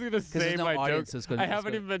spot. I'm just gonna 'Cause say there's no my audience, joke. so it's gonna- I it's haven't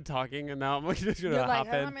gonna- even been talking, and now I'm like just gonna You're like, hop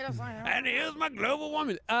 "Hey, in. let me just find out." And here's my global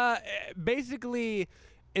warming. Basically,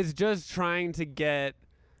 it's just trying to get.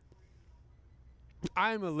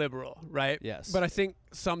 I'm a liberal, right? Yes. But I think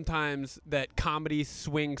sometimes that comedy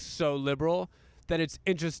swings so liberal that it's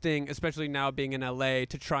interesting, especially now being in LA,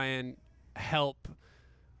 to try and help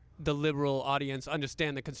the liberal audience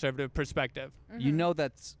understand the conservative perspective. You know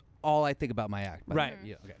that's all I think about my act. By the Right. way.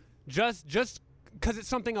 Yeah, okay. Just because it's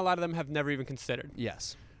something a lot of them have never even considered.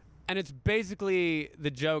 Yes. And it's basically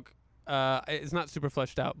the joke. It's not super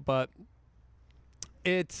fleshed out, but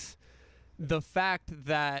it's the fact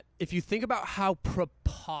that if you think about how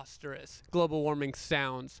preposterous global warming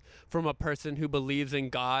sounds from a person who believes in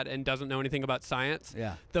God and doesn't know anything about science,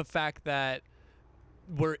 Yeah. the fact that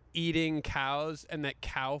we're eating cows and that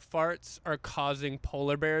cow farts are causing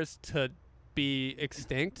polar bears to be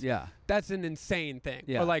extinct, Yeah. that's an insane thing.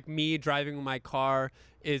 Yeah. Or like me driving my car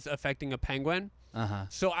is affecting a penguin. Uh-huh.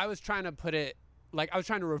 So I was trying to put it, like I was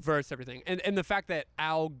trying to reverse everything. And the fact that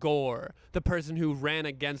Al Gore, the person who ran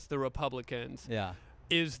against the Republicans, Yeah.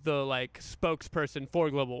 is the like spokesperson for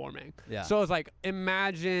global warming. Yeah. So it's like,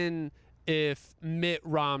 imagine if Mitt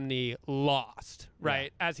Romney lost,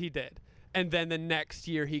 right, as he did. And then the next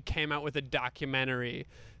year he came out with a documentary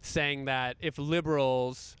saying that if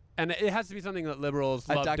liberals, and it has to be something that liberals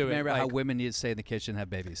A love doing. documentary about how like- women need to stay in the kitchen and have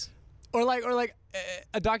babies. Or like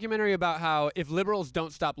a documentary about how if liberals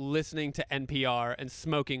don't stop listening to NPR and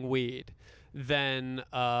smoking weed, then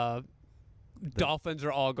dolphins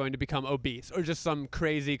are all going to become obese, or just some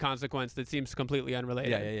crazy consequence that seems completely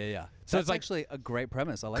unrelated. Yeah. So That's it's like- actually a great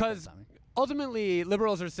premise. I like that, Because Tommy. ultimately,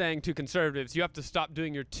 liberals are saying to conservatives, you have to stop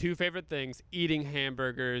doing your two favorite things, eating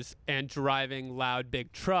hamburgers and driving loud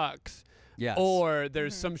big trucks. Yes. Or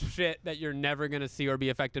there's some shit that you're never going to see or be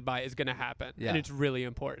affected by is going to happen. Yeah. And it's really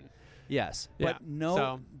important. Yes. Yeah. But no.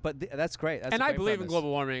 So- That's great. That's And a I great believe in premise. global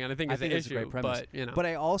warming, and I think I it's think an it's a issue. great premise. But, you know. But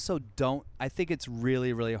I also don't. I think it's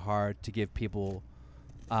really, really hard to give people,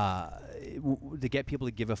 to get people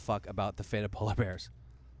to give a fuck about the fate of polar bears.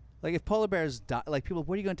 Like if polar bears die, like people,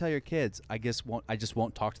 what are you going to tell your kids? I just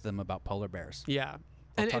won't talk to them about polar bears. Yeah.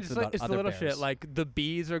 I'll And talk it's to them like about it's the other little bears. shit. Like the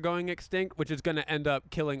bees are going extinct, which is going to end up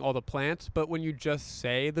killing all the plants. But when you just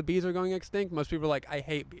say the bees are going extinct, most people are like, I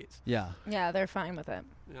hate bees. Yeah. Yeah, they're fine with it.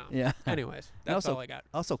 Yeah. Yeah. Anyways, And that's also, all I got.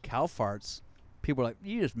 Also, cow farts. People are like,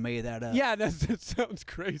 you just made that up. Yeah, that sounds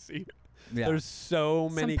crazy. Yeah. There's so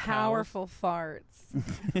many Some powerful farts.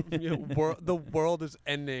 cows. The world is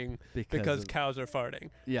ending because of- cows are farting.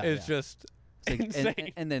 Yeah, It's yeah. just It's like-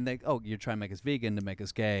 insane. and then you're trying to make us vegan to make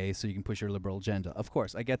us gay so you can push your liberal agenda. Of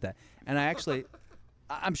course, I get that. And I actually,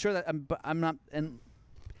 I'm sure that, but I'm not, and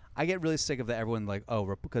I get really sick of that everyone like,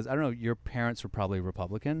 because I don't know, your parents were probably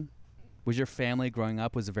Republican. Was your family growing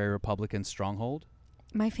up was a very Republican stronghold?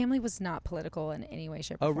 My family was not political in any way,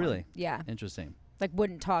 shape, or Oh, form. really? Yeah. Interesting. Like,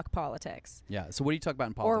 wouldn't talk politics. Yeah. So what do you talk about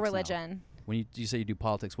in politics Or now? religion. When you say you do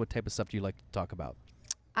politics, what type of stuff do you like to talk about?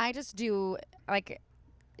 I just do, like,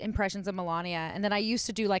 impressions of Melania. And then I used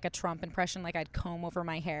to do, like, a Trump impression. Like, I'd comb over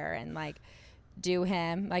my hair and, like, do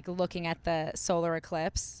him, like, looking at the solar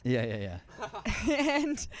eclipse. Yeah.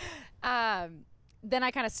 And then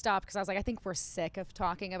I kind of stopped because I was like, I think we're sick of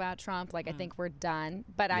talking about Trump. Like, I think we're done.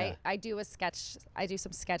 But Yeah. I do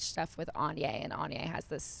some sketch stuff with Anya, and Anya has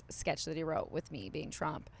this sketch that he wrote with me being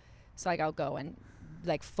Trump. So like I'll go and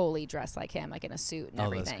like fully dress like him, like in a suit and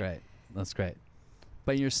everything. That's great. That's great.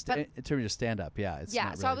 But in But- in terms of your stand-up, yeah. It's Yeah.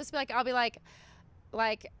 not So I'll really- just be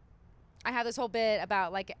like, I have this whole bit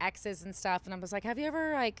about like exes and stuff, and I was like, have you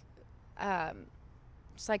ever like,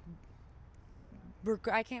 just like,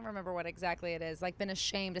 I can't remember what exactly it is, like been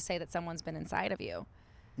ashamed to say that someone's been inside of you.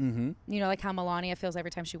 Mhm. You know, like how Melania feels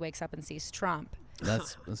every time she wakes up and sees Trump.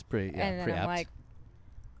 That's pretty. Yeah, and then pretty I'm apt. like,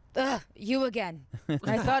 ugh, you again.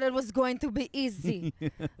 I thought it was going to be easy.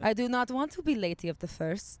 I do not want to be Lady of the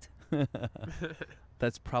First.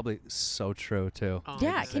 That's probably so true too. Oh,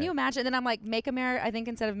 Yeah, I'd can you say. imagine? Then I'm like, I think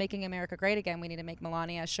instead of making America great again, we need to make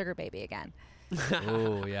Melania a sugar baby again.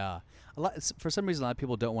 Oh yeah. For some reason, a lot of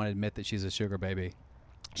people don't want to admit that she's a sugar baby.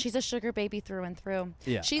 She's a sugar baby through and through.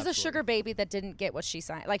 Yeah, She's a absolutely. sugar baby that didn't get what she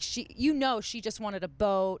signed. Like she just wanted a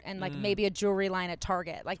boat and like maybe a jewelry line at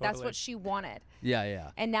Target. Like that's Totally. what she wanted.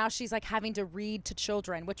 Yeah. And now she's like having to read to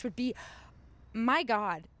children, which would be, my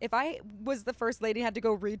God, if I was the first lady and had to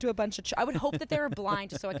go read to a bunch of I would hope that they were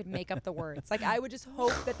blind just so I could make up the words. Like I would just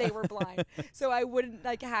hope that they were blind so I wouldn't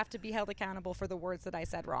like have to be held accountable for the words that I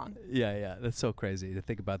said wrong. Yeah. That's so crazy to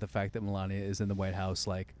think about the fact that Melania is in the White House,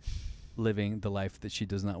 like living the life that she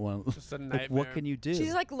does not want. Just a Like, nightmare. what can you do?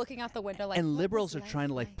 She's like looking out the window like, and what liberals was are trying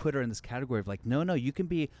to life like put her in this category of like, no, you can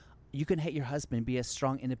hate your husband, be a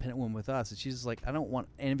strong, independent woman with us. And she's just like, I don't want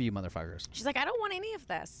any of you motherfuckers. She's like, I don't want any of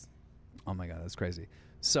this. Oh my God, that's crazy.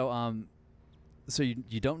 So, so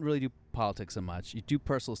you don't really do politics so much. You do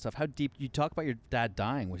personal stuff. How deep? You talk about your dad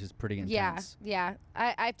dying, which is pretty intense. Yeah.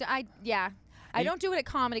 I don't do it at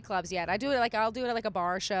comedy clubs yet. I do it I'll do it at like a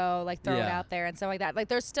bar show, like throw it Yeah. out there and stuff like that. Like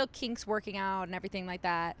there's still kinks working out and everything like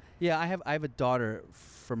that. Yeah, I have a daughter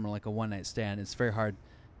from like a one night stand. It's very hard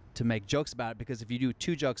to make jokes about it because if you do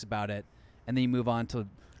 2 jokes about it and then you move on to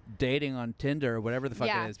dating on Tinder or whatever the fuck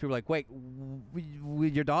Yeah. it is, people are like, wait,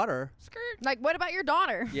 with your daughter? Like, what about your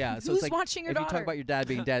daughter? Yeah, so Who's it's like watching your if daughter? you talk about your dad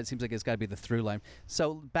being dad, it seems like it's got to be the through line.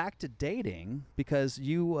 So back to dating, because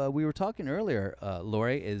we were talking earlier,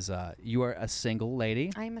 Lori, is you are a single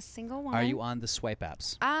lady. I'm a single woman. Are you on the swipe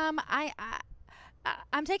apps?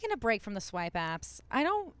 I'm taking a break from the swipe apps. I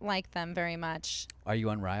don't like them very much. Are you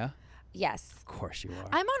on Raya? Yes. Of course you are.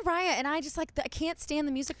 I'm on Raya, and I just I can't stand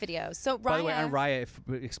the music videos. So Raya. By the way, on Raya,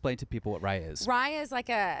 explain to people what Raya is. Raya is like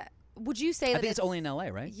a. Would you say I that think it's only in LA,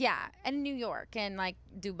 right? Yeah, and New York and like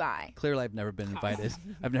Dubai. Clearly, I've never been invited.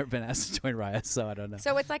 I've never been asked to join Raya, so I don't know.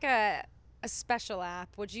 So it's like a special app.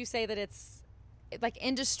 Would you say that it's like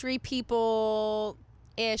industry people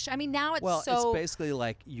ish? I mean, now it's well, so. it's basically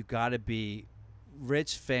like you got to be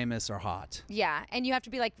rich, famous, or hot. Yeah, and you have to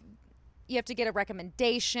be like, you have to get a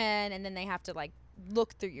recommendation, and then they have to like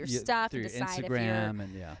look through your stuff through and your decide if Instagram you're.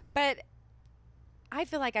 and yeah. But I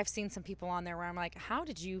feel like I've seen some people on there where I'm like, how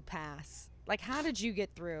did you pass? Like, how did you get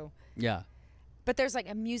through? Yeah. But there's like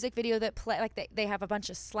a music video that play, like they have a bunch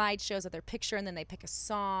of slideshows of their picture, and then they pick a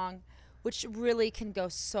song, which really can go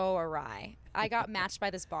so awry. I got matched by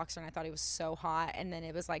this boxer, and I thought he was so hot, and then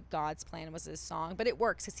it was like God's plan was his song, but it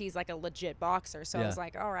works because he's like a legit boxer. So I Yeah. was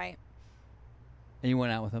like, all right. And you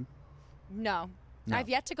went out with him? No. No. I've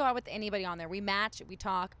yet to go out with anybody on there. We match, we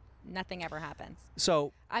talk, nothing ever happens.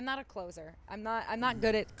 So I'm not a closer. I'm not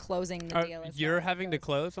good at closing the deal. as You're far as having it to goes.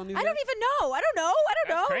 close on these? I don't days? even know. I don't know.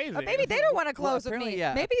 That's Or crazy. maybe they don't want to Well, close with apparently, me.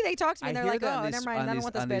 yeah. Maybe they talk to me I and they're hear like, that oh, on these, never mind. I don't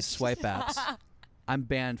want this on bitch. these swipe apps. I'm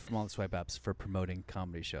banned from all the swipe apps for promoting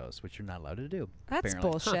comedy shows, which you're not allowed to do. That's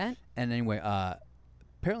apparently. bullshit. And anyway,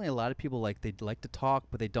 apparently a lot of people they like to talk,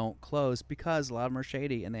 but they don't close because a lot of them are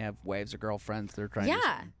shady and they have wives or girlfriends they're trying to do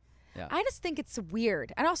Yeah. something. Yeah. I just think it's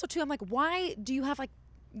weird. And also, too, I'm like, why do you have like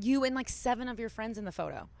you and like 7 of your friends in the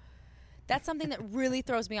photo? That's something that really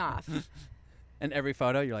throws me off. And every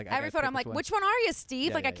photo, you're like, I Every gotta photo, pick I'm like, one. which one are you,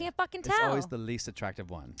 Steve? Yeah, like, yeah, I can't yeah. fucking tell. It's always the least attractive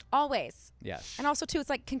one. Always. Yes. And also, too, it's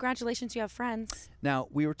like, congratulations, you have friends. Now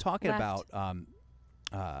we were talking Left. about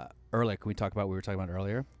earlier. Can we talk about what we were talking about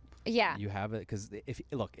earlier? Yeah. You have it because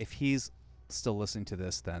if he's still listening to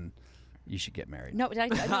this, then you should get married. No,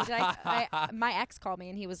 my ex called me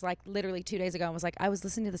and he was like, literally 2 days ago, and was like, I was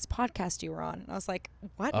listening to this podcast you were on. And I was like,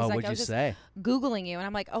 what? He's Oh, like, what'd I you was just say? Googling you. And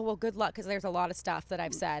I'm like, oh, well, good luck, because there's a lot of stuff that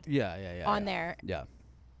I've said Yeah. on yeah. there, Yeah.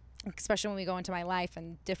 especially when we go into my life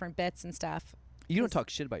and different bits and stuff. You don't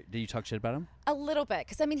talk shit about. Did you talk shit about him? A little bit,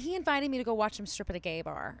 because I mean, he invited me to go watch him strip at a gay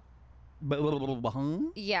bar.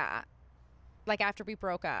 Yeah. Like after we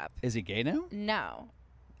broke up. Is he gay now? No.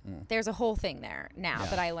 Mm. There's a whole thing there now Yeah.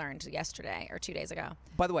 that I learned yesterday or 2 days ago.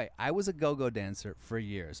 By the way, I was a go-go dancer for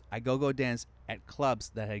years. I go-go dance at clubs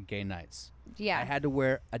that had gay nights. Yeah. I had to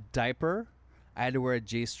wear a diaper. I had to wear a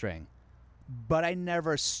G-string. But I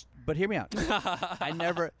never. But hear me out. I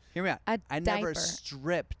never. Hear me out. I never diaper.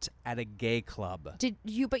 stripped at a gay club.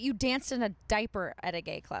 But you danced in a diaper at a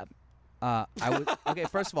gay club. I was okay.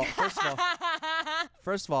 First of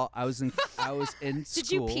all, I was in school.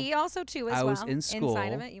 Did you pee also too as I well? was in school.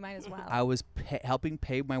 Inside of it, you might as well. I was helping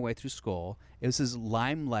pay my way through school. It was this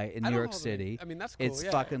Limelight in I New don't York hold it. City. I mean, that's cool, It's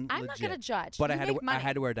yeah. fucking I'm legit. not gonna judge. But You I had to. make money. I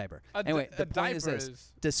had to wear a diaper. A Anyway, di- the a point is diaper this: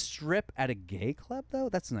 is- to strip at a gay club, though,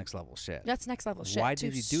 that's next level shit. That's next level shit. Why to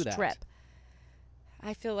did he do that? strip.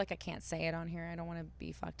 I feel like I can't say it on here. I don't want to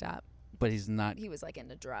be fucked up. But he's not. He was like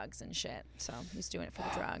into drugs and shit, so he's doing it for the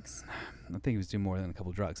drugs. I think he was doing more than a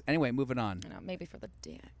couple drugs. Anyway, moving on. You know, maybe for the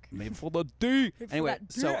dick. Maybe for the D. for Anyway,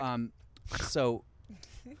 that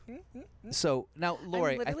so now,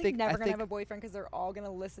 Lori, I'm literally I think never gonna have a boyfriend because they're all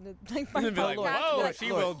gonna listen to like my And be like, podcast. and be whoa, like,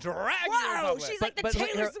 she will drag you in Whoa, public. she's like the but Taylor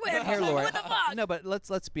here- Swift. here, Lori. What the fuck? No, but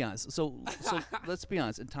let's be honest. So let's be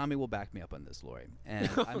honest, and Tommy will back me up on this, Lori. And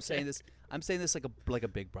I'm saying this like a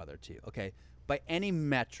big brother to you. Okay, by any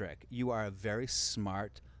metric, you are a very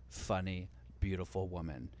smart, funny, beautiful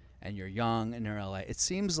woman, and you're young and you're in LA. It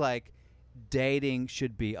seems like dating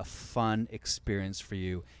should be a fun experience for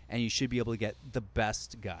you, and you should be able to get the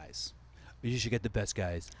best guys. You should get the best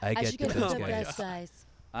guys. I get the best guys.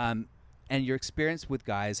 guys. And your experience with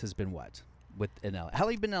guys has been what? In LA? How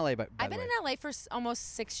long have you been in LA? By I've the been way? in LA for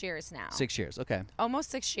almost 6 years now. 6 years. Okay. Almost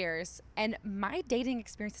 6 years, and my dating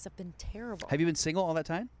experiences have been terrible. Have you been single all that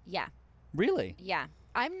time? Yeah, Really? yeah.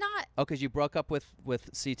 I'm not. Oh, because you broke up with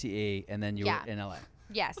CTE and then you Yeah. were in LA.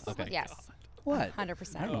 Yes. Okay. Yes. What?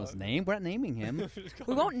 100%. I don't know his name. We're not naming him.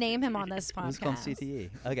 We won't name him on this Let's call him podcast. CTE.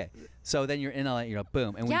 Okay. So then you're in LA. You're like,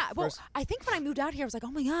 boom. And when Yeah, you well, first, I think when I moved out here, I was like,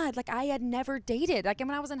 oh my God, like I had never dated. Like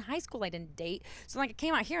when I was in high school, I didn't date. So like I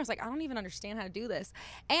came out here, I was like, I don't even understand how to do this.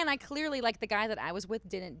 And I clearly, like the guy that I was with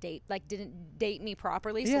didn't date me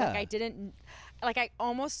properly. So like I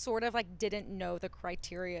almost sort of like didn't know the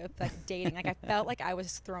criteria of like dating. Like I felt like I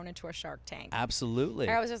was thrown into a Shark Tank. absolutely.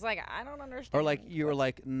 I was just like, I don't understand. Or like you were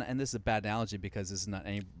like, and this is a bad analogy because this is not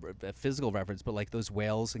any physical reference, but like those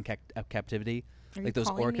whales in captivity, Are like you those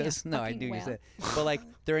calling me a orcas. No, I fucking do. You whale? say, but like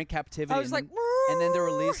they're in captivity. I was and like, then, and then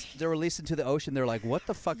they're released into the ocean. They're like, what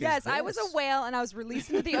the fuck is yes, this? I was a whale and I was released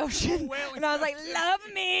into the ocean. And I was like, love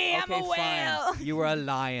me, I'm a Okay, whale. fine. You were a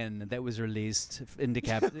lion that was released into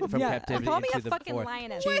from Yeah. captivity Call me into a the fucking forest.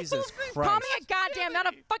 lioness. Jesus Christ. Call me a goddamn, not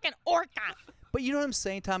a fucking orca. But you know what I'm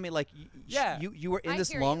saying, Tommy? Like, Yeah. you were in I this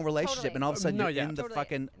hear long you, relationship, totally. and all of a sudden No, you're yeah. in the Totally.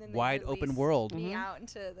 fucking And then they wide open release world. Me out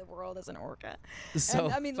into the world as an orca. So,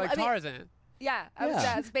 And, I mean, It's like I mean, Tarzan. yeah, Yeah.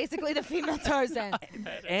 that's basically the female Tarzan.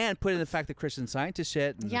 and put in the fact that Christian Scientist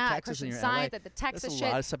shit, and Yeah, the Texas Christian and your Science, LA, the Texas that's a shit,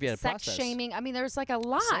 lot of stuff you had to sex process. shaming. I mean, there's like a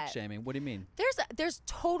lot. Sex shaming. What do you mean? There's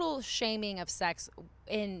total shaming of sex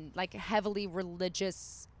in like heavily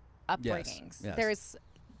religious upbringings. yes. There's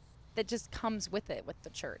that just comes with it with the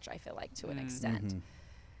church. I feel like to an extent,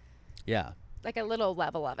 Yeah. like a little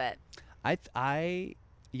level of it. I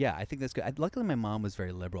think that's good. Luckily, my mom was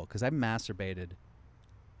very liberal because I masturbated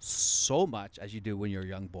so much as you do when you're a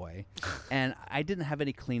young boy, and I didn't have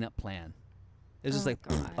any cleanup plan. It was just Oh, like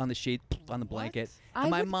God. on the sheet, on the blanket. I And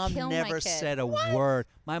my would mom kill my never kid. said a word.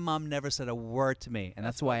 My mom never said a word to me, and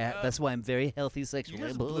that's why I'm very healthy sexually.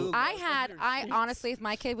 just blew I honestly, if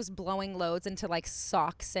my kid was blowing loads into like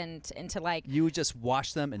socks and into like. You would just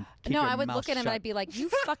wash them and keep No, your I would mouth look at him shut. and I'd be like, "You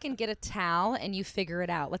fucking get a towel and you figure it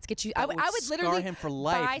out. Let's get you." I That would would literally scar him for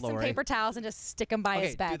life, buy some Lori. paper towels and just stick them by okay,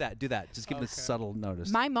 his bed. do that. Just give him a subtle notice.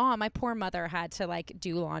 My mom, my poor mother, had to like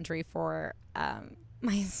do laundry for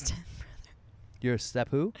my Your step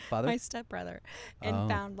who? Father? my stepbrother, and Oh.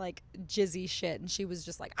 found like jizzy shit, and she was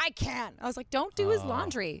just like, "I can't." I was like, "Don't do his Oh.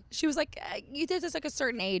 laundry." She was like, "You did this like a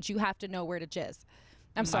certain age. You have to know where to jizz."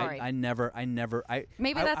 I'm sorry. I never.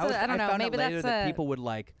 Maybe that's a- I don't know, found maybe out later that's that a- people would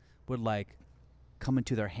come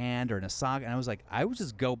into their hand or in a sock, and I was like, I would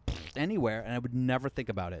just go anywhere, and I would never think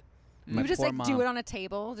about it. you My would just poor like mom, do it on a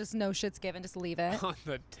table, just no shit's given, just leave it. On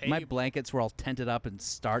the table. My blankets were all tented up and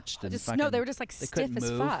starched and Just fucking, no, they were just like they stiff couldn't as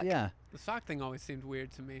move. fuck. Yeah, The sock thing always seemed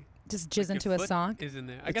weird to me. Just Like jizz your into a foot sock. Is in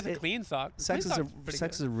there. I guess a it- clean sock. sex Clean is sock's pretty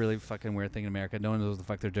sex good. is a really fucking weird thing in America. No one knows what the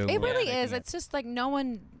fuck they're doing. It while really they're is. making It's just like no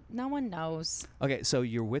one knows. okay. So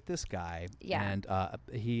you're with this guy, Yeah. and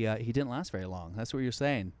he didn't last very long. That's what you're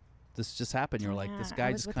saying. This just happened. You're like, Yeah, this I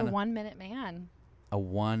guy was just with kind a of 1 minute man. a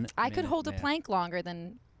one. I could hold a man. plank longer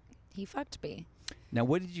than he fucked me. Now,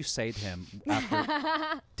 what did you say to him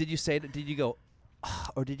after? Did you go, "Ah,"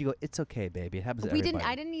 or did you go, "It's okay, baby. It happens to everybody."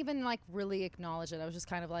 I didn't even like really acknowledge it. I was just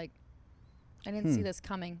kind of like, I didn't see this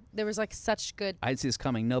coming. There was like such good. I didn't see this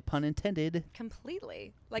coming. No pun intended.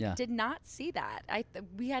 Completely, like Yeah. did not see that.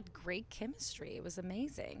 We had great chemistry. It was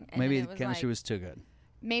amazing. And Maybe then the it chemistry like, was too good.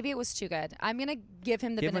 Maybe it was too good. I'm gonna give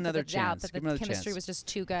him the Give him benefit another of the doubt chance. that Give the him another chemistry chance. was just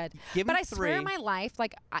too good. Give But him I swear in three. my life,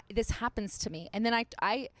 like this happens to me, and then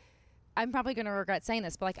I'm probably gonna regret saying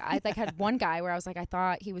this, but like I like had one guy where I was like, I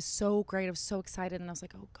thought he was so great, I was so excited, and I was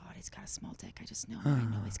like, oh God, he's got a small dick. I just know, I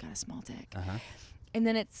know he's got a small dick. Uh-huh. And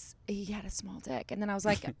then he had a small dick, and then I was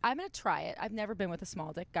like, I'm gonna try it. I've never been with a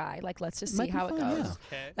small dick guy. Like, let's just Might see be how it fun, goes. yeah.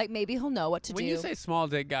 Okay. Like maybe he'll know what to When do. you say small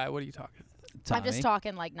dick guy, what are you talking? I'm just Tommy.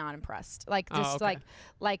 talking like not impressed. Like Oh, just okay.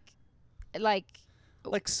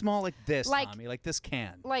 like small like this, like- Tommy, like this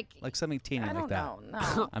can, like something teeny I like don't that.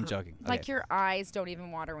 know. No. I'm joking. Like Okay. your eyes don't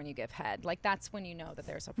even water when you give head. Like that's when you know that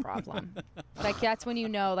there's a problem. Like that's when you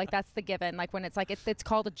know. Like that's the given. Like when it's like it's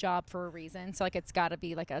called a job for a reason. So like it's got to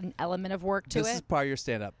be like an element of work to This it. is part of your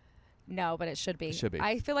stand-up. No, but it should be. It should be.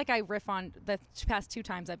 I feel like I riff on the past 2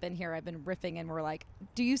 times I've been here. I've been riffing, and we're like,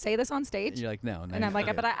 "Do you say this on stage?" And you're like, no. And I'm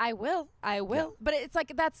like, "But I will. I will." But it's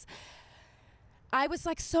like that's. I was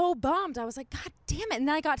like so bummed. I was like, God damn it! And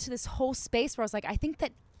then I got to this whole space where I was like, I think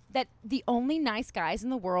that the only nice guys in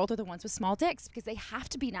the world are the ones with small dicks because they have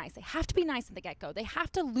to be nice. They have to be nice in the get-go. They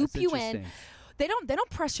have to loop That's you in. interesting. They don't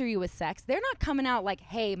pressure you with sex. They're not coming out like,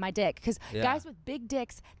 hey, my dick. Because Yeah. guys with big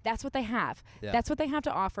dicks, that's what they have. Yeah. That's what they have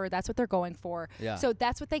to offer. That's what they're going for. Yeah. So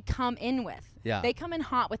that's what they come in with. Yeah. They come in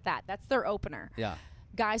hot with that. That's their opener. Yeah.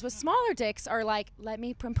 Guys with smaller dicks are like, let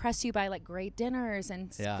me impress you by like great dinners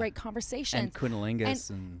and Yeah. great conversations. And cunnilingus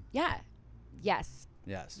and Yeah. Yes.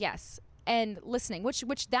 yes. Yes. And listening, which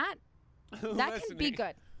that can be Listening.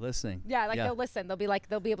 good. Listening. Yeah, like they'll listen. They'll be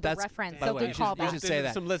able to reference. By the They'll way, do you should callbacks. say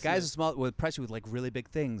that. Some Guys listeners. with small with pressure with like really big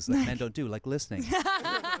things that men don't do, like listening.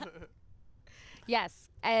 Yes,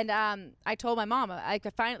 and I told my mom I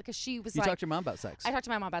could finally because she was You like, talked to your mom about sex. I talked to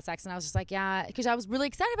my mom about sex, and I was just like, yeah, because I was really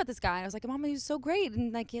excited about this guy. I was like, Mom, he was so great,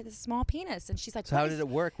 and like he had this small penis, and she's like, So how did it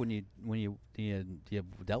work when you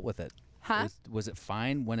dealt with it? Huh? Was it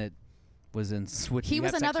fine when it was in switch? He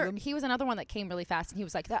was another one that came really fast, and he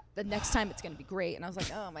was like, the next time it's gonna be great, and I was like,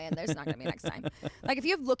 oh man, there's not gonna be next time. Like if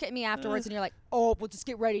you look at me afterwards and you're like, oh, we'll just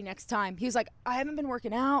get ready next time. He was like, I haven't been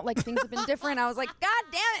working out, like things have been different. I was like, God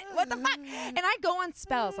damn it, what the fuck? And I go on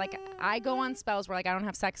spells, where like I don't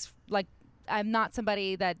have sex, like I'm not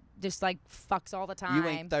somebody that just like fucks all the time. You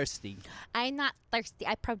ain't thirsty. I'm not thirsty.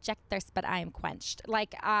 I project thirst, but I am quenched.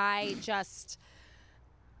 Like I just.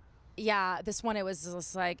 Yeah, this one, it was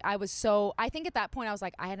just like, I think at that point I was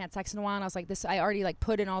like, I hadn't had sex in a while, and I was like, I already like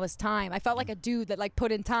put in all this time. I felt like a dude that like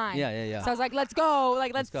put in time. Yeah. So I was like, let's go,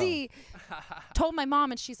 like, let's go. see. Told my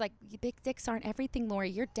mom, and she's like, big dicks aren't everything, Lori.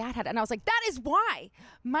 Your dad had it. And I was like, that is why.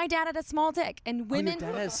 My dad had a small dick, and women. Your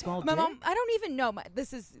dad had a small my dick? mom, I don't even know.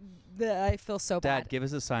 I feel so bad. Dad, give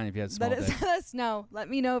us a sign if you had a small dick. Let us know. Let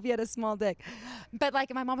me know if you had a small dick. But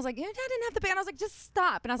like my mom was like, your dad didn't have the band. I was like, just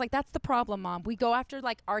stop. And I was like, that's the problem, Mom. We go after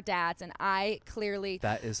like our dads, and I clearly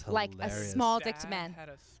That is like a hilarious. small-dicked man.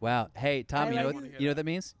 Wow. Hey, Tom, I you know like what, it. you know what that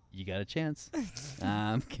means? You got a chance.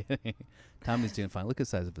 I'm kidding. Tommy's doing fine. Look at the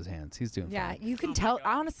size of his hands. He's doing Yeah, fine. you can Oh my tell. God.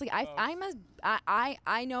 Honestly,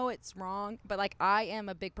 I know it's wrong, but like I am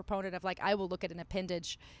a big proponent of like I will look at an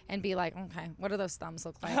appendage and be like, okay, what do those thumbs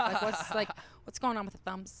look like? What's going on with the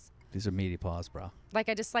thumbs? These are meaty paws, bro. Like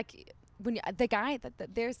I just like when the guy that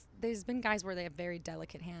there's been guys where they have very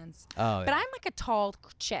delicate hands. Oh, But yeah. I'm like a tall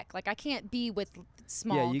chick. Like I can't be with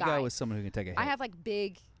small Yeah, you guys. go with someone who can take a hit. I have like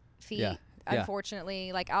big feet. Yeah.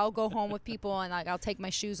 Unfortunately, like I'll go home with people and like I'll take my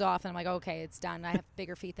shoes off and I'm like, okay, it's done. I have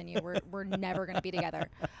bigger feet than you. We're never gonna be together.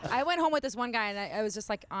 I went home with this one guy and I was just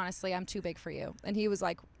like, honestly, I'm too big for you. And he was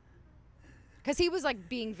like, because he was like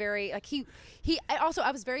being very like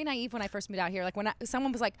I was very naive when I first moved out here. Like when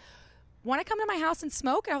someone was like, want to come to my house and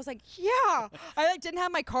smoke? And I was like, yeah. I like didn't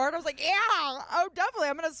have my card. I was like, yeah, oh definitely.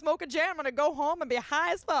 I'm gonna smoke a jam. I'm gonna go home and be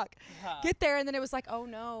high as fuck. Get there and then it was like, oh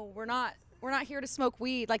no, we're not here to smoke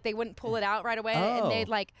weed. Like they wouldn't pull it out right away, Oh. and they'd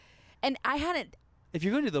like, and I hadn't. If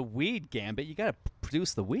you're going to do the weed gambit, you got to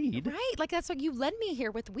produce the weed. Right, like that's like you led me here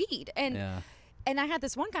with weed, and Yeah. and I had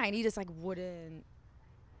this one guy, and he just like wouldn't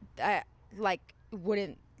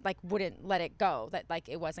let it go, that like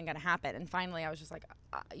it wasn't gonna happen. And finally, I was just like,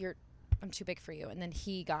 I'm too big for you. And then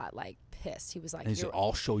he got like pissed. He was like, And he said,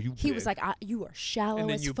 I'll show you. he big. was like, you are shallow And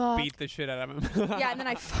then as you fuck. beat the shit out of him. Yeah, and then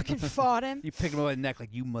I fucking fought him. You picked him up by the neck like,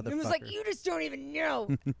 you motherfucker. It was like, you just don't even know.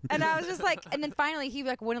 And I was just like, and then finally he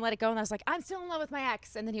like wouldn't let it go. And I was like, I'm still in love with my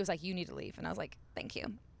ex. And then he was like, you need to leave. And I was like, thank you.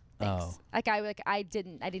 Thanks. Oh. I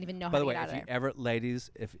didn't even know By how the to way, get out if of you there. ever,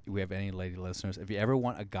 ladies, if we have any lady listeners, if you ever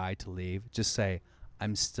want a guy to leave, just say,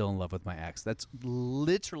 I'm still in love with my ex. That's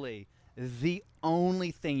literally the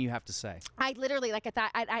only thing you have to say. I literally like at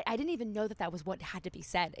that, I didn't even know that was what had to be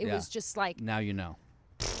said. It Yeah. was just like, Now you know.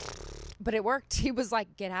 but it worked. He was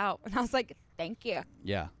like, get out. And I was like, thank you.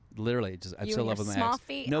 Yeah. Literally, just I'm You still in and love with your my small ex.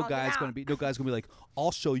 feet, No I'll guy's get gonna out. be like,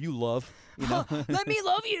 I'll show you love. You know, Let me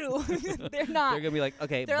love you. They're not. they're gonna be like,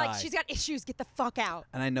 okay, They're bye. like, she's got issues. Get the fuck out.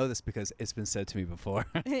 And I know this because it's been said to me before.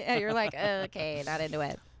 Yeah, you're like, okay, not into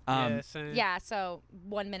it. Yeah, same. Yeah, so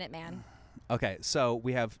 1 minute, man. Okay, so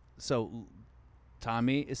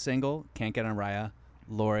Tommy is single, can't get on Raya.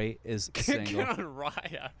 Lori is Can't single. get on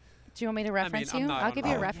Raya. Do you want me to reference I'm you? not I'll on give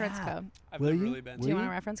you a Raya. reference Yeah. code. I've Will never you? really been. Do you Will want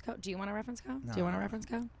you? a reference code? Do you want a reference code? No. Do you want a reference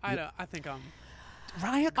code? I think I'm.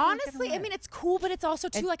 Raya, Honestly, I mean, it's cool, but it's also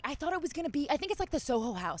too like I thought it was gonna be. I think it's like the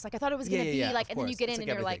Soho House. Like I thought it was gonna Yeah, be yeah, like, of and then you course. get It's in like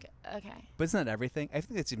and you're like, okay, but it's not everything. I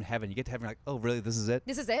think it's even heaven. You get to heaven, you're like, oh, really? This is it?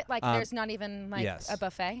 this is it. Like there's not even like yes. a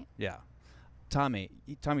buffet. Yeah. Tommy,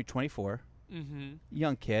 24, Mm-hmm.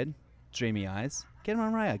 young kid, dreamy eyes. Get him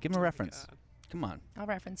on Raya. Give him a reference. God. Come on. I'll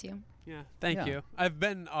reference you. Yeah. Thank Yeah. you. I've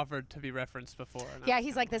been offered to be referenced before. and I Yeah, was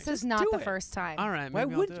he's kinda like, this is just not do the it. first time. All right. Why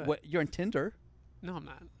Maybe would I'll do it. what? You're on Tinder, No, I'm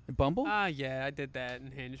not. Bumble? Yeah, I did that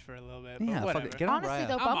and Hinge for a little bit. Yeah, But fuck whatever. it. Get on Honestly, Raya.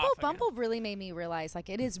 though, I'm off again. Bumble really made me realize like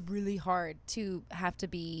it is really hard to have to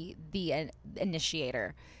be the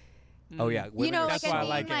initiator. Oh yeah. You women know, are like That's I why I mean,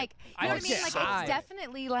 like it. like I you know what I just mean? get Like high. it's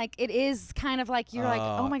definitely like it is kind of like you're like,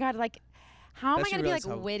 oh my god, like how am I That's gonna you be like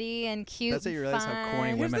realize how- witty and cute? that's how you and realize how corny fun?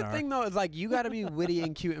 Here's women the are. thing, though, is like you got to be witty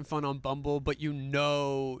and cute and fun on Bumble, but you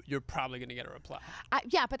know you're probably gonna get a reply.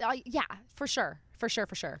 Yeah, but yeah, for sure.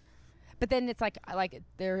 But then it's like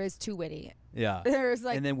there is too witty Yeah. There's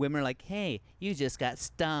like, and then women are like, "Hey, you just got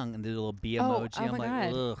stung," and the little bee oh, emoji. oh I'm my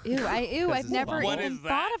like, God. ugh. Ew, 'Cause I've it's never funny. What even is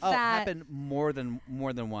thought of Oh, it that. happened more than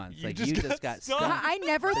once. You Like just you got just got stung. stung. I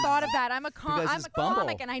never thought of that. I'm a Because I'm it's a comic,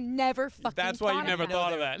 Bumble. and I never fucking. That's why you thought never of that.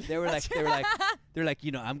 thought of that. They were like,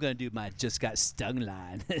 I'm gonna do my just got stung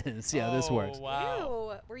line and see how this Oh, works.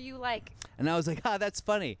 Wow. Ew. Were you like? And I was like, that's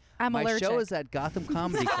funny. I'm my show allergic. is at Gotham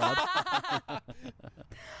Comedy Club.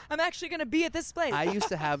 I'm actually gonna be at this place. I used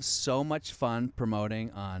to have so much fun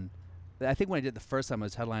promoting on. I think when I did the first time I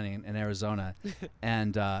was headlining in Arizona,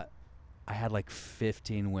 and I had like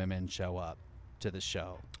 15 women show up to the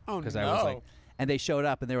show. Oh, I was like, no. and they showed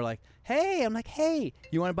up and they were like, "Hey," I'm like, "Hey,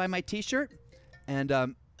 you want to buy my T-shirt?" And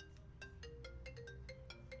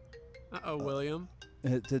Uh-oh, William.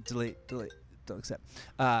 delete, don't accept.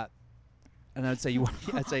 And I'd say you want.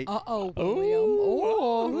 I'd say. Uh-oh, William.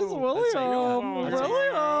 Oh, who's I'd say, William?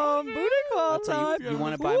 William. Booty call I'll say time. you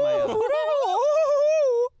want to buy my.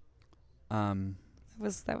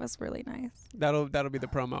 That was really nice. That'll be the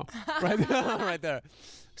promo. right there. Right there.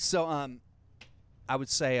 So I would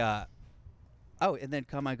say oh, and then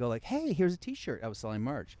come I go like, "Hey, here's a T-shirt." I was selling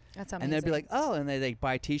merch. That's amazing. And they'd be like, "Oh," and they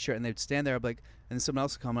buy a T-shirt and they'd stand there. I'd be like, and then someone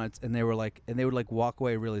else would come on and they were like, and they would like walk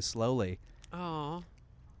away really slowly. Oh.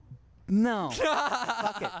 No,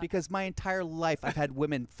 fuck it, because my entire life I've had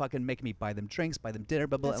women fucking making me buy them drinks, buy them dinner,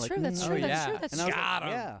 blah blah. That's like, true. That's mm. true. yeah. That's true. That's And I was true. Got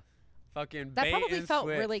like, 'em. yeah, Fucking That bait probably and felt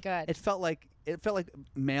switch. really good. it felt like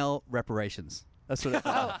male reparations. That's what it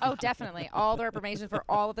felt. Oh, definitely. All the reparations for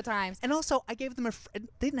all of the times. And also, I gave them they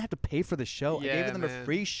didn't have to pay for the show. I Yeah, gave them man. a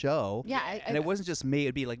free show. Yeah, and it wasn't just me.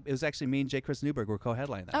 It'd be like it was actually me and Jay Chris Newberg were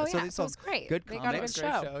co-headlining that. Oh, so yeah, they so saw it's great. Good They got a comics. good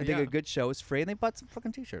Great show. show. And they yeah. got a good show. It was free, and they bought some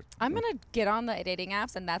fucking T-shirts. I'm going to get on the dating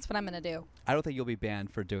apps, and that's what I'm going to do. I don't think you'll be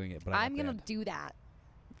banned for doing it, but I'm going to do that.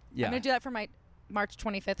 Yeah. I'm going to do that for my March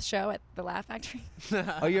 25th show at the Laugh Factory.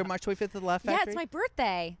 Oh, you're March 25th at the Laugh Factory. Yeah, it's my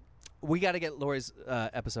birthday. We got to get Lori's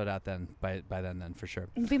episode out then by then for sure.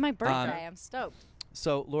 It'll be my birthday. I'm stoked.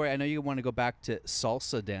 So, Lori, I know you want to go back to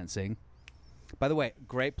salsa dancing. By the way,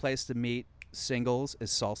 great place to meet singles is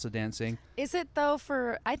salsa dancing. Is it though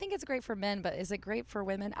I think it's great for men, but is it great for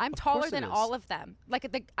women? I'm Of taller course it than is. all of them. Like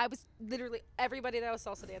I was literally everybody that I was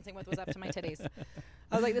salsa dancing with was up to my titties.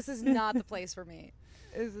 I was like, this is not the place for me.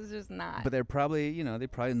 This is just not. But they're probably, they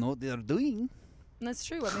probably know what they're doing. That's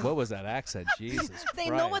true. I mean, What was that accent? Jesus they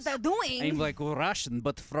know what they're doing. I'm like Russian,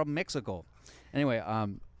 but from Mexico. Anyway,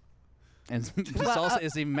 and salsa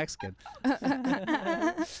is even Mexican. All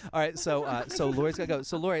right, so Lori's gotta go.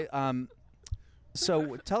 So Lori,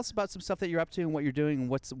 so tell us about some stuff that you're up to and what you're doing. And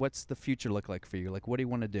what's the future look like for you? Like, what do you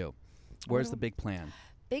want to do? Where's the big plan?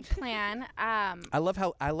 Big plan. I love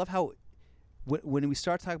how. When we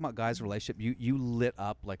start talking about guys' relationship, you lit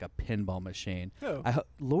up like a pinball machine. Who?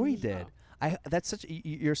 Lori did.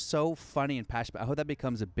 You're so funny and passionate. I hope that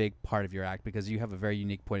becomes a big part of your act because you have a very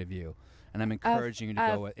unique point of view, and I'm encouraging you to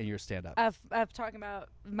go in your stand-up. Of talking about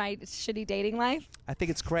my shitty dating life. I think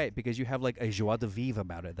it's great because you have like a joie de vivre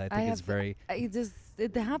about it. That I think is very,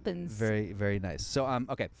 It happens. very, very nice. So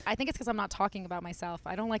okay, I think it's because I'm not talking about myself.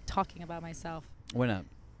 I don't like talking about myself. why not?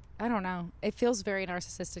 I don't know. It feels very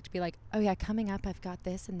narcissistic to be like, oh yeah, coming up, I've got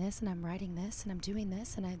this, and I'm writing this, and I'm doing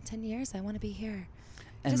this, and in 10 years, I want to be here.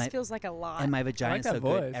 It And just feels like a lot. And my vagina's that so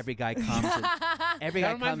voice. good. Every guy comes. Every That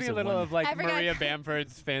guy reminds comes me a in little one- of like Every guy- Maria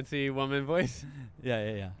Bamford's fancy woman voice.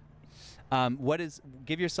 Yeah.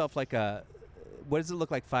 Give yourself like what does it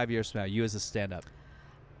look like 5 years from now? You as a stand-up.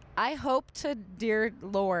 I hope to, dear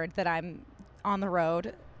Lord, that I'm on the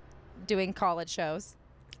road doing college shows.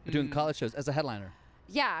 You're doing college shows as a headliner.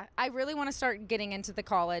 Yeah, I really want to start getting into the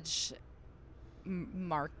college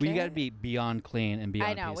market. Well, you got to be beyond clean and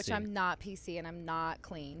beyond I know, PC. which I'm not PC and I'm not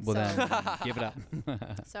clean. Well, so, then give it up.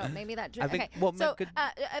 so maybe that. I think- okay. well, so could-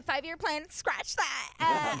 a 5-year plan. Scratch that.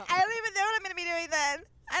 I don't even know what I'm going to be doing then.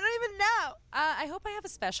 I don't even know. I hope I have a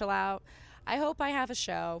special out. I hope I have a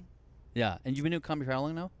show. Yeah, and you've been doing comedy for how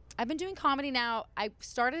long now? I've been doing comedy now. I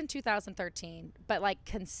started in 2013, but like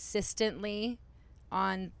consistently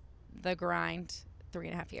on the grind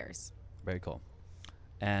 3.5 years. Very cool.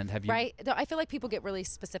 And have you? Right? Though I feel like people get really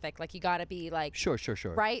specific. Like you got to be like, Sure.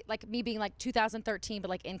 right? Like me being like 2013, but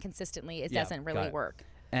like inconsistently, it Yeah, doesn't got really it. work.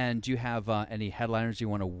 And do you have any headliners you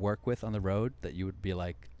want to work with on the road that you would be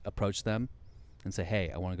like approach them and say,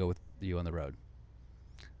 hey, I want to go with you on the road?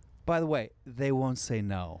 By the way, they won't say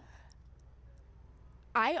no.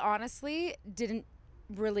 I honestly didn't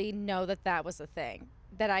really know that was a thing.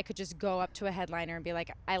 That I could just go up to a headliner and be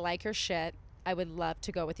like, I like your shit. I would love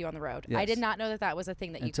to go with you on the road. I Yes. did not know that was a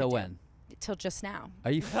thing that you Until could when? do. Till just now.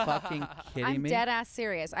 Are you fucking kidding I'm me? dead ass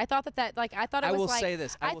serious. I thought that like I thought it I was will like say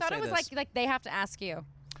this. I will thought say it was this. like they have to ask you.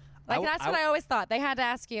 Like that's what I always thought. They had to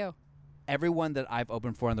ask you. Everyone that I've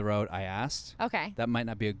opened for on the road, I asked. Okay. That might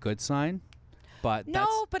not be a good sign, but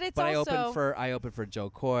No, but it's also. I opened for Joe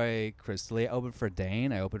Coy, Chris Lee. I opened for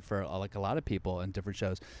Dane. I opened for like a lot of people in different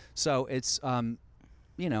shows. So it's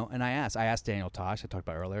you know, and I asked Daniel Tosh. I talked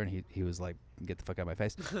about earlier, and he was like, "Get the fuck out of my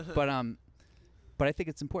face." But I think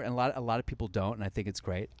it's important. A lot of people don't, and I think it's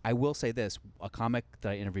great. I will say this: a comic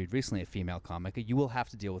that I interviewed recently, a female comic, you will have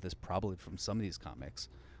to deal with this probably from some of these comics,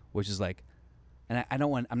 which is like, and I'm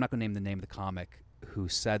not going to name the name of the comic who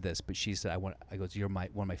said this, but she said, I goes, "You're one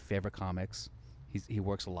of my favorite comics." He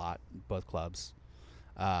works a lot, both clubs.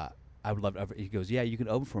 I would love to. He goes, "Yeah, you can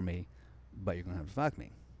open for me, but you're gonna have to fuck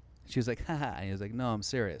me." She was like, "Haha," and he was like, "No, I'm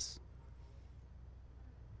serious."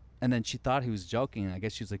 And then she thought he was joking, and I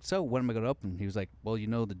guess she was like, "So, when am I going to open?" He was like, "Well, you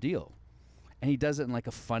know the deal." And he does it in like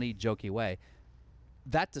a funny, jokey way.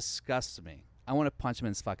 That disgusts me. I want to punch him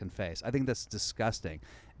in his fucking face. I think that's disgusting.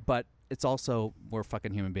 But it's also, we're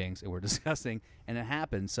fucking human beings, and we're disgusting, and it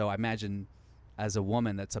happens. So I imagine, as a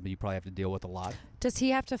woman, that's something you probably have to deal with a lot. Does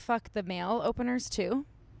he have to fuck the male openers too?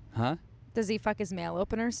 Huh? Does he fuck his male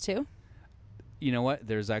openers too? You know what?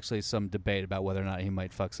 There's actually some debate about whether or not he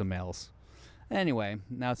might fuck some males. Anyway,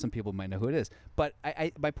 now some people might know who it is. But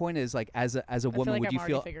my point is, like, as a woman, like would I'm you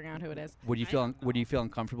already feel figuring out who it is? would you feel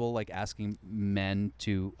uncomfortable like asking men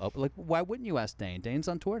to open? Like, why wouldn't you ask Dane? Dane's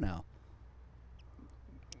on tour now.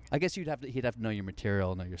 I guess he'd have to know your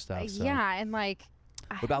material, know your stuff. So. Yeah, and like.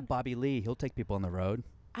 What about Bobby Lee? He'll take people on the road.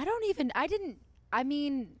 I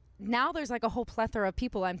mean, now there's like a whole plethora of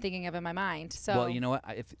people I'm thinking of in my mind. So. Well, you know what?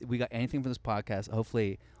 If we got anything from this podcast,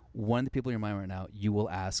 hopefully one of the people in your mind right now, you will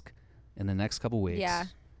ask in the next couple weeks. Yeah.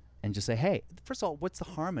 And just say, hey, first of all, what's the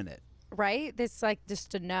harm in it? Right? It's like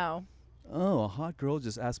just to know. Oh, a hot girl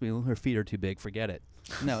just asked me, her feet are too big. Forget it.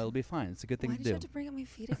 No, it'll be fine. It's a good thing Why to did do. you have to bring up my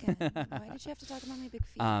feet again? Why did you have to talk about my big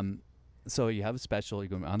feet? So you have a special. You're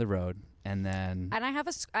going on the road, and then. And I have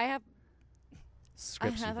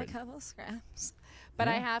Scripts. I have a couple scripts, but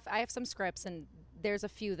Yeah. I have some scripts, and there's a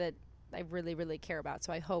few that I really, really care about.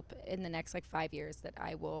 So I hope in the next like 5 years that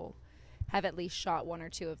I will have at least shot one or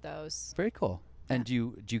two of those. Very cool. And do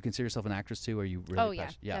you consider yourself an actress too? Or are you really? Oh yeah,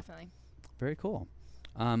 definitely. Very cool.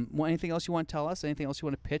 Well, anything else you want to tell us? Anything else you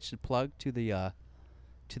want to pitch and plug to the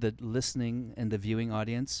listening and the viewing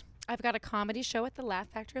audience? I've got a comedy show at the Laugh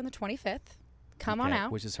Factory on the 25th. Come on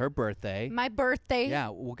out. Which is her birthday. My birthday. Yeah,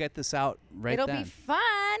 we'll get this out right It'll then. be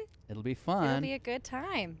fun. It'll be fun. It'll be a good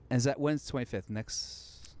time. And is that when's 25th?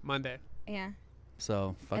 Next. Monday. Yeah.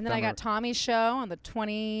 So. And then I got Tommy's show on the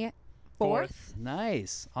 24th.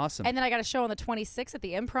 Nice. Awesome. And then I got a show on the 26th at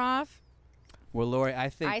the Improv. Well, Lori, I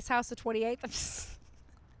think. Ice House the 28th.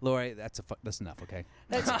 Lori, that's enough, okay?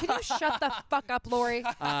 Can you shut the fuck up, Lori?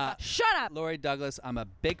 Shut up. Lori Douglas, I'm a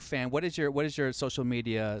big fan. What is your social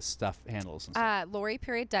media stuff handles? And stuff?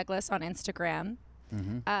 Lori.Douglas on Instagram.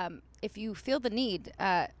 Mm-hmm. If you feel the need,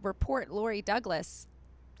 report Lori Douglas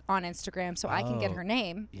on Instagram so I can get her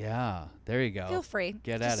name. Yeah, there you go. Feel free.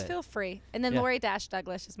 Get Just at it. feel free. And then Yeah.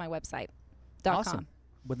 Lori-Douglas is my website. Awesome.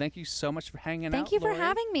 Well, thank you so much for hanging out. Thank you for Lori.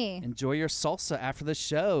 having me. Enjoy your salsa after the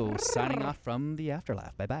show. Signing off from the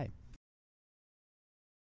Afterlaugh. Bye-bye.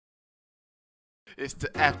 It's the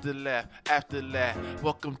afterlaugh, afterlaugh.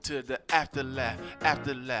 Welcome to the afterlaugh,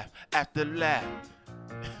 afterlaugh, afterlaugh.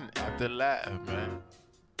 Afterlaugh, man.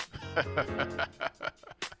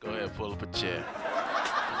 Go ahead, pull up a chair.